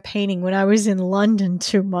goddamn painting when I was in London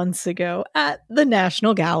 2 months ago at the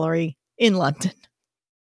National Gallery in London.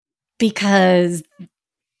 Because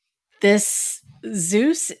this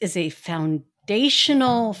Zeus is a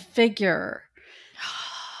foundational figure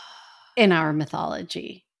in our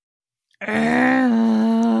mythology.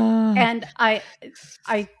 And I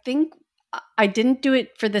think I didn't do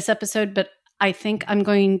it for this episode, but I think I'm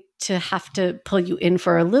going to have to pull you in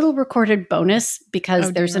for a little recorded bonus,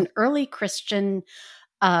 because there's an early Christian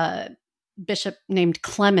bishop named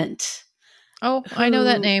Clement. Oh, I know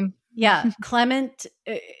that name. Yeah, Clement.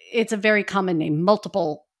 It's a very common name,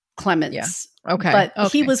 multiple Clements. Yeah. Okay.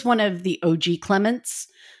 But he was one of the OG Clements,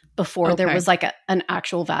 before there Okay. was like an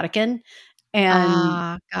actual Vatican.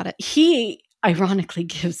 And Got it. he ironically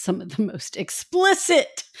gives some of the most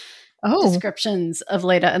explicit Oh, descriptions of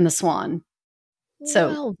Leda and the Swan. So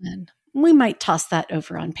well then. we might toss that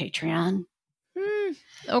over on Patreon.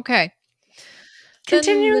 Okay.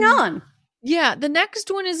 Continuing on. Yeah, the next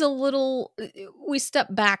one is a little, we step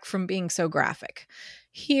back from being so graphic.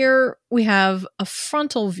 Here we have a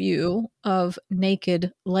frontal view of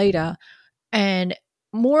naked Leda and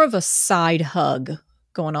more of a side hug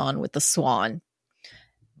going on with the Swan.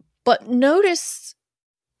 But notice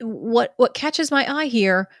what catches my eye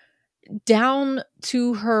here, down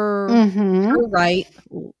to her, her right,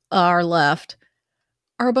 our left,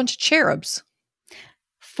 are a bunch of cherubs.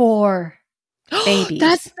 4 babies.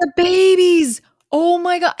 That's the babies. Oh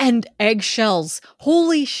my god! And eggshells.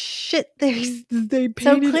 Holy shit! They painted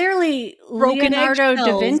so clearly broken Leonardo da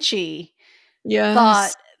eggshells. Vinci Yes.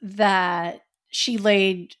 thought that she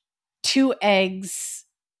laid 2 eggs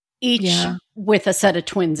each with a set of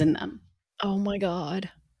twins in them. Oh my god.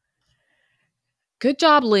 Good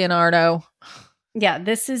job, Leonardo. Yeah,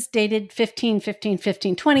 this is dated 1515,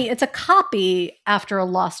 1520. It's a copy after a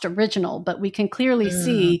lost original, but we can clearly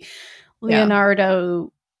see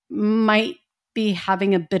Leonardo might be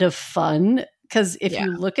having a bit of fun, because if you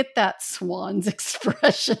look at that swan's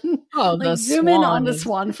expression, the zoom in on the is-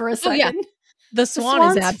 swan for a Oh, second. yeah. The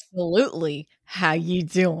swan is absolutely how you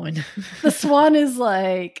doing. The swan is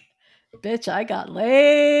like, bitch, I got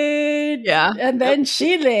laid. Yeah. And then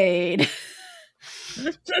she laid.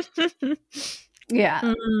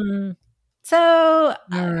 Yeah. So,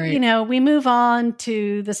 we move on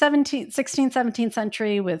to the 16th, 17th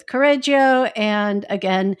century with Correggio, and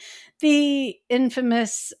again, the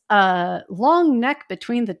infamous long neck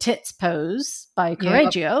between the tits pose by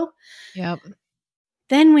Correggio. Yep.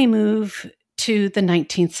 Then we move to the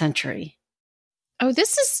 19th century. Oh,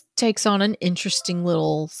 this takes on an interesting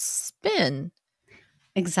little spin.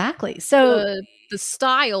 Exactly. So the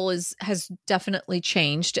style has definitely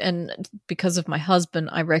changed, and because of my husband,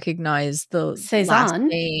 I recognize the last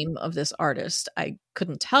name of this artist. I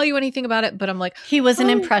couldn't tell you anything about it, but I'm like, he was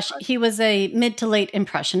he was a mid to late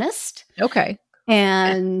impressionist. Okay.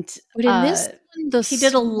 And but in this one, he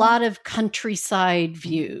did a lot of countryside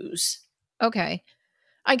views. Okay.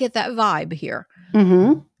 I get that vibe here.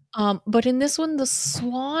 But in this one, the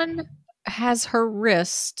swan has her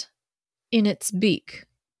wrist in its beak.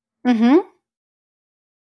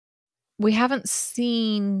 We haven't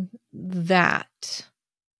seen that.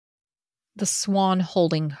 The swan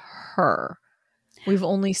holding her. We've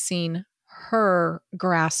only seen her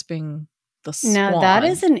grasping the swan. Now, that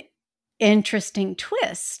is an interesting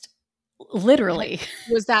twist. Literally.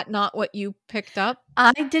 Was that not what you picked up?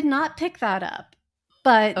 I did not pick that up.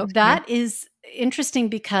 But that is interesting,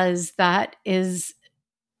 because that is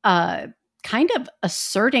kind of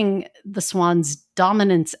asserting the swan's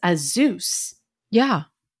dominance as Zeus. Yeah.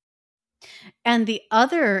 And the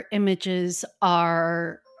other images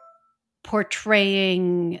are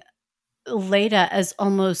portraying Leda as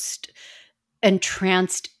almost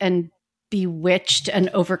entranced and bewitched and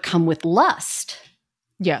overcome with lust.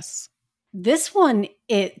 Yes. This one,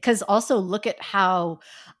 because also look at how,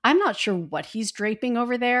 I'm not sure what he's draping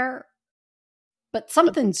over there, but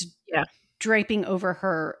something's draping over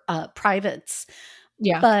her privates.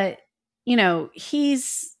 Yeah. But,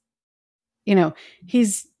 he's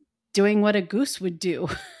doing what a goose would do.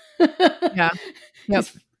 Yeah. Yep.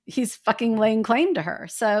 He's fucking laying claim to her.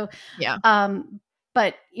 So, yeah.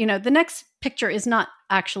 But, the next picture is not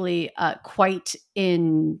actually quite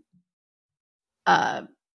in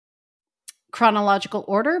chronological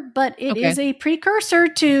order, but it is a precursor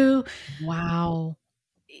to. Wow.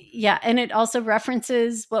 Yeah. And it also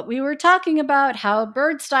references what we were talking about, how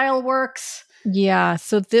bird style works. Yeah.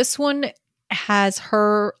 So this one has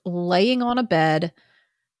her laying on a bed,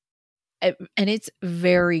 and it's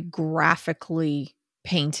very graphically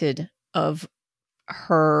painted of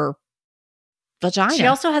her vagina. She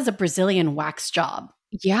also has a Brazilian wax job.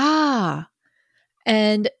 Yeah.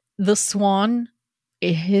 And the swan,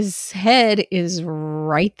 his head is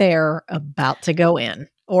right there about to go in.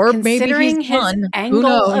 Or considering maybe he's his done. angle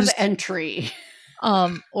of entry.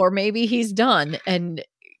 Or maybe he's done. And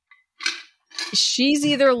she's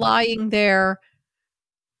either lying there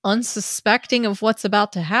unsuspecting of what's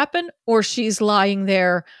about to happen, or she's lying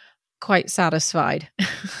there quite satisfied.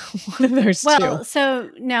 One of those two. Well, so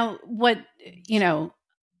now what,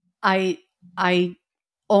 I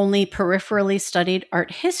only peripherally studied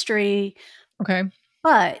art history. Okay.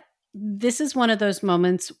 But this is one of those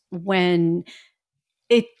moments when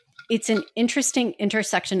it's an interesting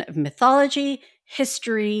intersection of mythology,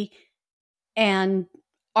 history, and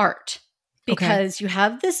art, because you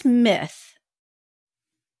have this myth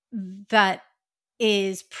that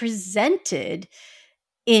is presented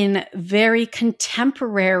in very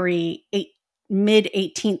contemporary mid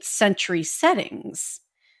 18th century settings.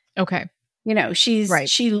 Okay. You know, she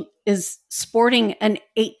is sporting an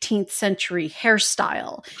 18th century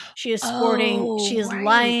hairstyle. She is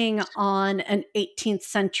lying on an 18th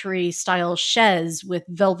century style chaise with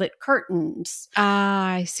velvet curtains.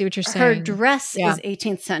 Ah, I see what you're saying. Her dress is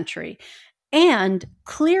 18th century. And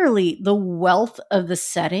clearly the wealth of the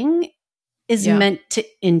setting is meant to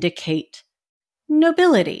indicate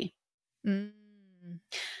nobility.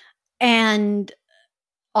 And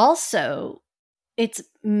also it's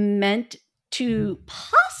meant to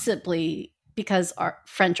possibly, because our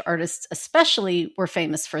French artists especially were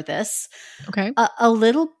famous for this, a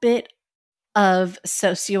little bit of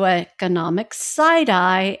socioeconomic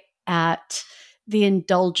side-eye at the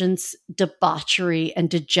indulgence, debauchery, and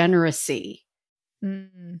degeneracy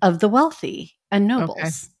of the wealthy and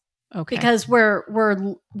nobles. Okay. Because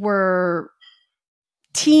we're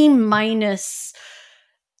T minus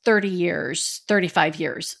 30 years, 35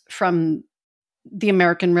 years from the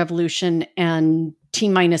American Revolution and T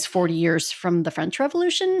minus 40 years from the French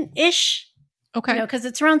Revolution-ish. Okay. You know, because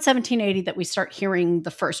it's around 1780 that we start hearing the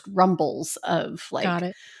first rumbles of like, got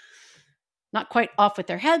it. Not quite off with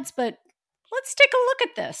their heads, but let's take a look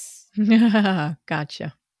at this.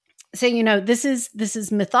 Gotcha. So, you know, this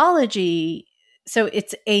is mythology. So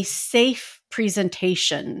it's a safe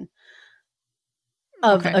presentation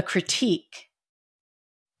of a critique.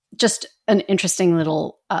 Just an interesting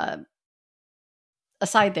little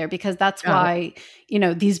aside there, because that's why, you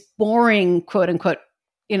know, these boring, quote unquote,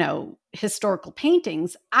 you know, historical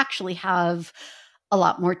paintings actually have a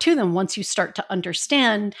lot more to them once you start to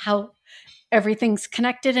understand how everything's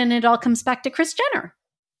connected and it all comes back to Kris Jenner.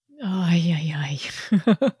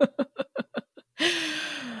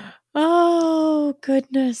 Oh,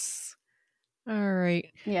 goodness. All right.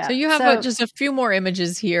 Yeah. So you have just a few more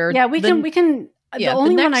images here. Yeah, we can. The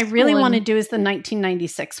only one I really want to do is the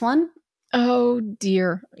 1996 one. Oh,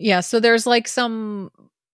 dear. Yeah. So there's like the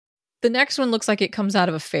next one looks like it comes out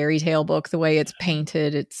of a fairy tale book, the way it's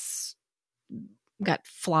painted. It's got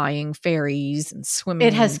flying fairies and swimming.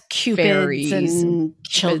 It has cupids and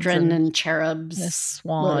children and cherubs. And a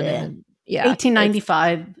swan. And,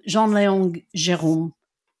 1895, Jean-Léon Gérôme.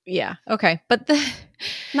 Yeah. Okay. But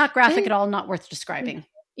not graphic at all, not worth describing.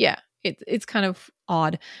 Yeah. It's kind of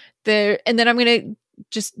odd. And then I'm going to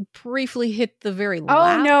just briefly hit the very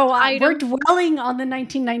last item. We're dwelling on the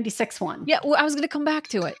 1996 one. Yeah, well, I was going to come back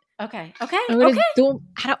to it. Okay. I'm going to do them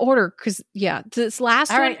out of order because, this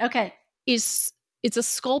last one it's a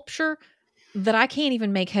sculpture that I can't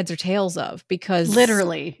even make heads or tails of because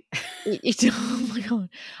literally, oh my God,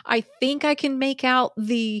 I think I can make out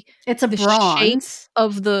it's a bronze shape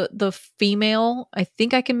of the female. I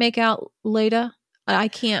think I can make out Leda. I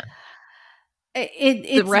can't.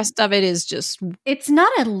 The rest of it is just. It's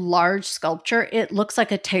not a large sculpture. It looks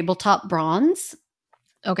like a tabletop bronze.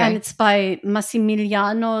 Okay, and it's by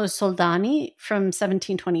Massimiliano Soldani from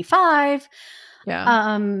 1725. Yeah,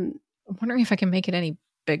 I'm wondering if I can make it any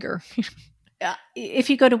bigger. If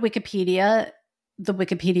you go to Wikipedia, the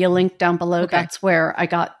Wikipedia link down below, that's where I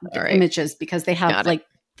got the images, because they have like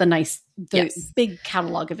the big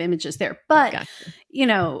catalog of images there. But, you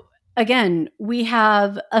know, again, we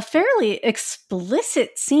have a fairly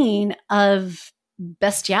explicit scene of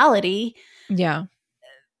bestiality. Yeah.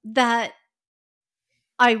 That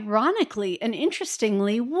ironically and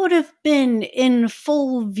interestingly would have been in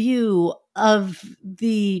full view of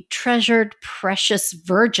the treasured precious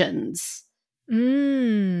virgins.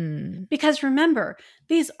 Because remember,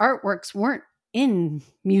 these artworks weren't in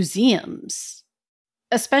museums,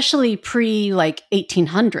 especially pre like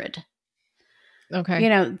 1800. Okay. You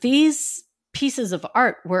know, these pieces of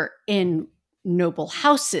art were in noble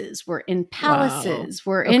houses, were in palaces,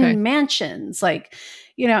 were in mansions, like,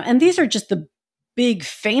 you know, and these are just the big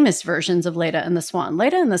famous versions of Leda and the Swan.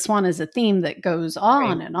 Leda and the Swan is a theme that goes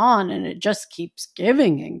on and on, and it just keeps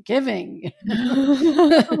giving and giving.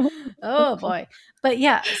 Oh boy. But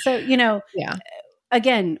yeah, so, you know,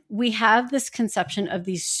 again, we have this conception of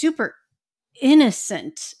these super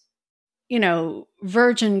innocent, you know,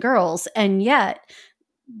 virgin girls, and yet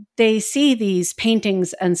they see these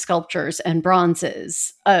paintings and sculptures and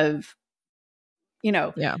bronzes of, you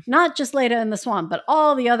know, not just Leda and the Swan, but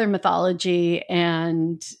all the other mythology.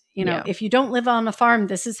 And, you know, if you don't live on a farm,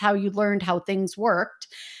 this is how you learned how things worked.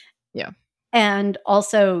 Yeah. And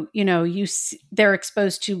also, you know, they're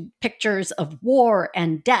exposed to pictures of war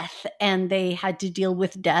and death, and they had to deal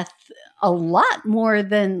with death a lot more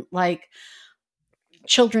than like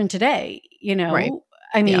children today, Right.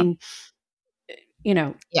 I mean,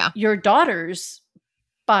 Yeah. your daughters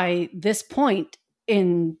by this point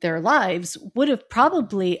in their lives would have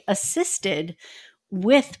probably assisted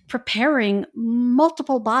with preparing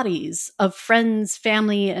multiple bodies of friends,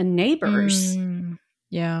 family, and neighbors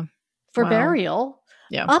Yeah. for Wow. burial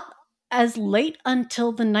Yeah. up as late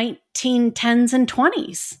until the 1910s and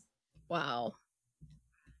 20s. Wow.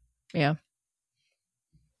 Yeah.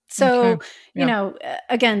 So, Okay. Yeah.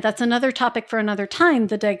 again, that's another topic for another time,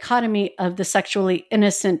 the dichotomy of the sexually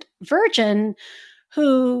innocent virgin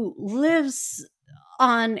who lives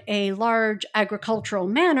on a large agricultural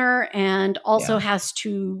manor and also has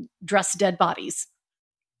to dress dead bodies.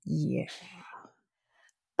 Yeah.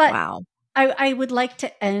 But Wow. I would like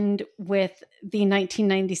to end with the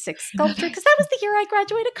 1996 sculpture because that was the year I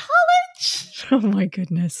graduated college. Oh my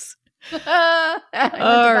goodness. I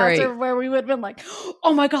went to Vassar where we would have been like,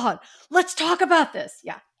 oh my God, let's talk about this.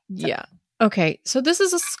 Yeah. Yeah. Okay. So this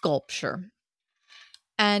is a sculpture.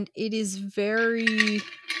 And it is very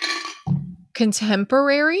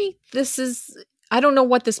contemporary. I don't know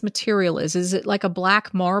what this material is. Is it like a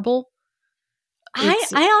black marble?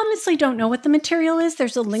 I honestly don't know what the material is.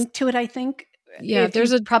 There's a link to it, I think. Yeah,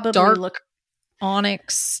 there's a probably dark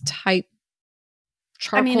onyx type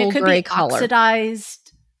charcoal it could gray be color.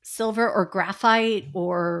 Oxidized silver or graphite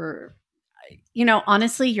or,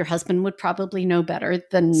 honestly, your husband would probably know better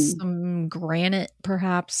than some granite,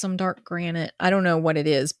 perhaps some dark granite. I don't know what it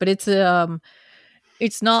is, but it's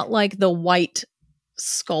not like the white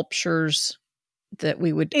sculptures that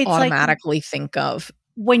we would automatically think of.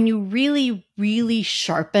 When you really, really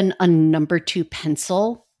sharpen a number 2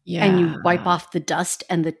 pencil and you wipe off the dust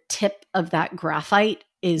and the tip of that graphite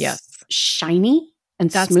is shiny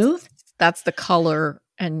and smooth. That's the color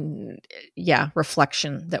and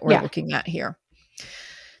reflection that we're looking at here.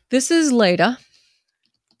 This is Leda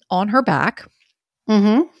on her back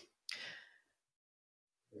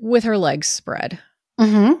with her legs spread,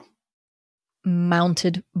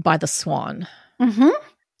 mounted by the swan.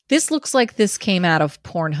 This looks like this came out of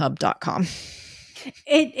Pornhub.com.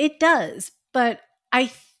 It does, but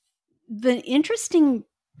the interesting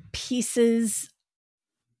pieces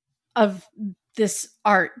of this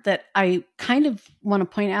art that I kind of want to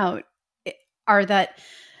point out are that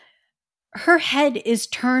her head is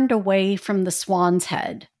turned away from the swan's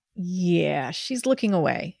head. Yeah, she's looking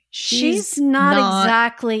away. She's not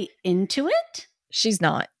exactly into it. She's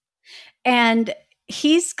not. And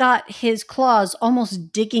he's got his claws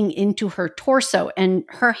almost digging into her torso, and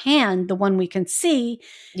her hand, the one we can see,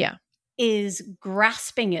 is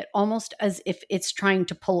grasping it almost as if it's trying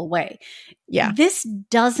to pull away. Yeah. This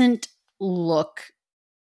doesn't look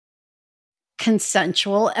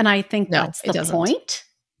consensual, and I think that's the point.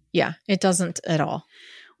 Yeah, it doesn't at all.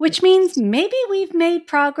 Which means maybe we've made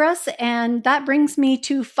progress, and that brings me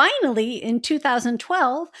to finally, in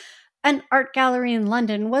 2012, an art gallery in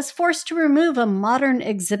London was forced to remove a modern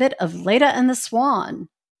exhibit of Leda and the Swan.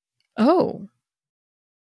 Oh.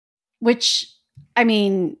 Which, I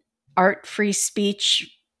mean, art, free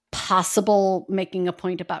speech, possible making a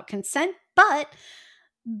point about consent, but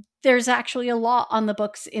there's actually a law on the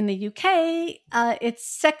books in the UK. It's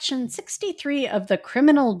Section 63 of the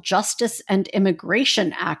Criminal Justice and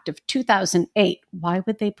Immigration Act of 2008. Why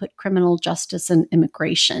would they put criminal justice and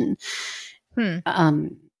immigration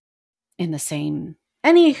in the same?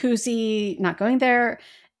 Any whoosie, not going there.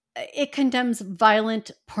 It condemns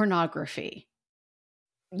violent pornography.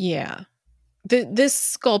 Yeah. This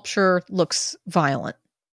sculpture looks violent.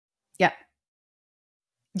 Yeah.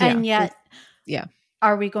 And yet,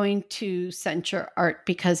 are we going to censure art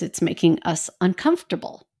because it's making us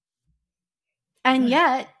uncomfortable? And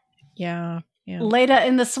yet, Leda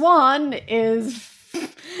and the Swan is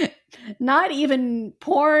not even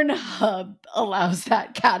Pornhub allows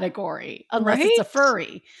that category unless it's a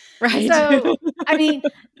furry. Right. So, I mean,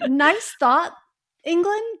 nice thought,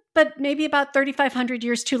 England, but maybe about 3,500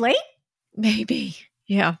 years too late? Maybe.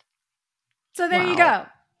 Yeah. So there you go.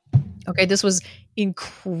 Okay, this was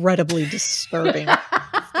incredibly disturbing.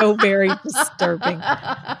 So very disturbing.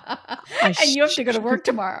 And you have to go to work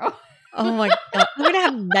tomorrow. Oh my God. I'm going to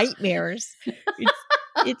have nightmares.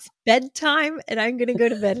 It's bedtime and I'm going to go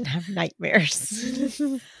to bed and have nightmares.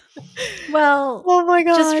 Well, oh my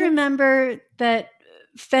God. Just remember that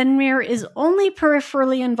Fenrir is only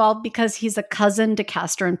peripherally involved because he's a cousin to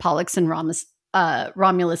Castor and Pollux and Romulus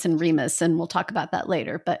and Remus, and we'll talk about that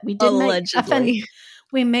later. But we did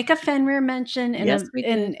make a Fenrir mention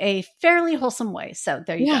in a fairly wholesome way. So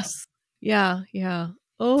there you go. Yeah. Yeah.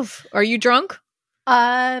 Oh, are you drunk?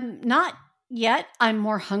 Not yet I'm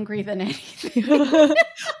more hungry than anything.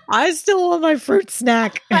 I still want my fruit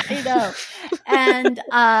snack. I know. And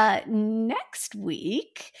next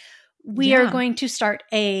week, we are going to start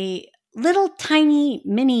a little tiny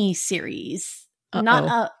mini series.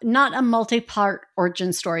 Not a multi-part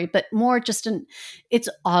origin story, but more just it's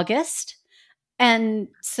August. And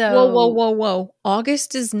so Whoa.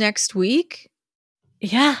 August is next week?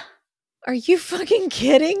 Yeah. Are you fucking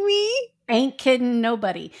kidding me? Ain't kidding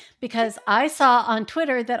nobody. Because I saw on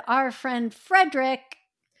Twitter that our friend Frederick,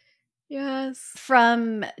 yes,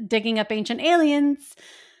 from Digging Up Ancient Aliens,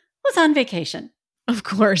 was on vacation. Of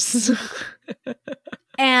course.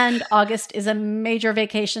 And August is a major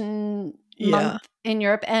vacation month in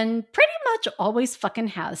Europe and pretty much always fucking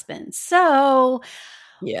has been. So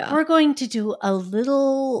we're going to do a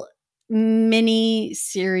little mini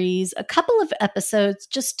series, a couple of episodes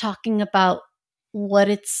just talking about what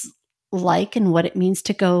it's like and what it means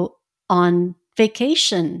to go on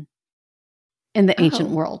vacation in the ancient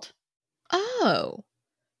world. Oh.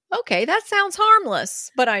 Okay, that sounds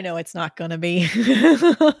harmless, but I know it's not going to be.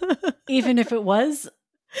 Even if it was,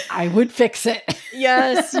 I would fix it.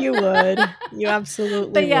 Yes, you would. You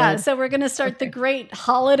absolutely But yeah, would. so we're going to start the great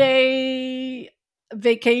holiday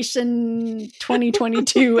vacation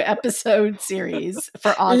 2022 episode series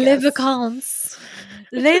for August. Les vacances.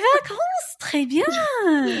 Les vacances, très bien.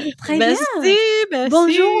 Très merci, bien. Merci.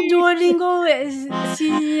 Bonjour Duolingo. Si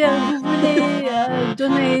vous voulez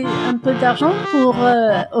donner un peu d'argent pour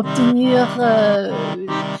obtenir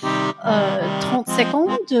 30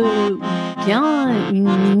 secondes ou bien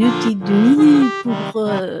 1 minute et demie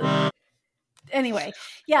pour... Anyway,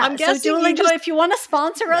 yeah. I'm guessing so Duolingo, if you want to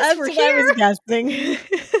sponsor us, we're here. I was guessing.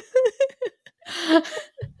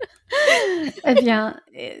 Eh bien,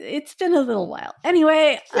 it's been a little while.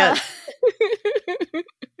 Anyway,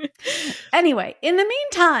 anyway, in the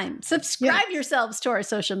meantime, subscribe yourselves to our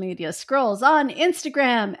social media scrolls on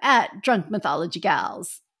Instagram at Drunk Mythology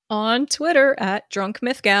Gals, on Twitter at Drunk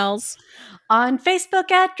Myth Gals, on Facebook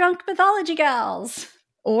at Drunk Mythology Gals,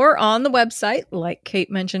 or on the website, like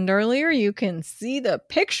Kate mentioned earlier. You can see the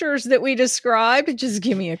pictures that we described. Just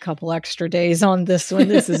give me a couple extra days on this one.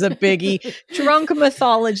 This is a biggie.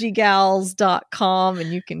 drunkmythologygals.com,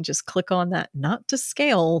 and you can just click on that not to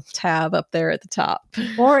scale tab up there at the top.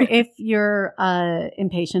 Or if you're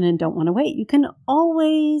impatient and don't want to wait, you can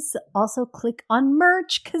always also click on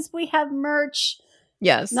merch, because we have merch.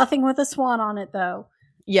 Yes. Nothing with a swan on it, though.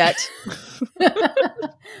 Yet.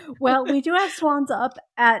 Well, we do have swans up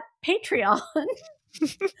at Patreon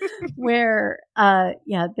where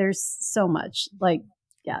there's so much.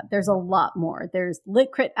 There's a lot more. There's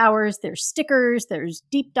Lit Crit hours, there's stickers, there's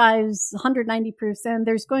deep dives, 190 proofs, and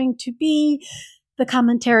there's going to be the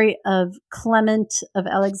commentary of Clement of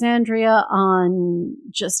Alexandria on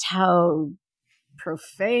just how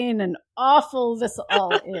profane and awful this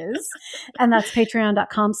all is. And that's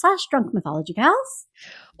patreon.com/drunkmythologygals.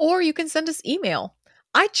 Or you can send us email.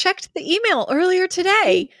 I checked the email earlier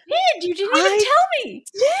today. You didn't even tell me.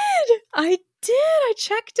 I did. I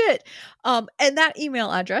checked it. And that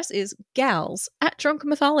email address is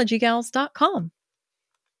gals@drunkmythologygals.com.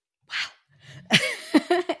 Wow.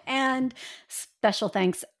 And special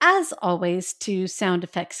thanks, as always, to Sound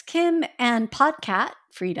Effects Kim and Podcat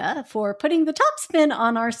Frida for putting the top spin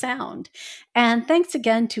on our sound. And thanks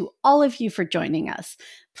again to all of you for joining us.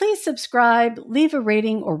 Please subscribe, leave a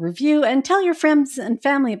rating or review, and tell your friends and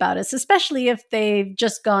family about us, especially if they've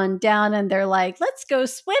just gone down and they're like, let's go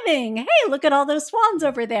swimming. Hey, look at all those swans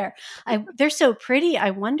over there. They're so pretty. I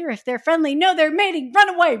wonder if they're friendly. No, they're mating. Run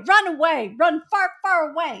away, run far,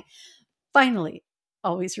 far away. Finally,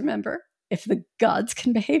 always remember, if the gods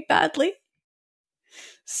can behave badly,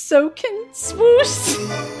 so can Swoosh.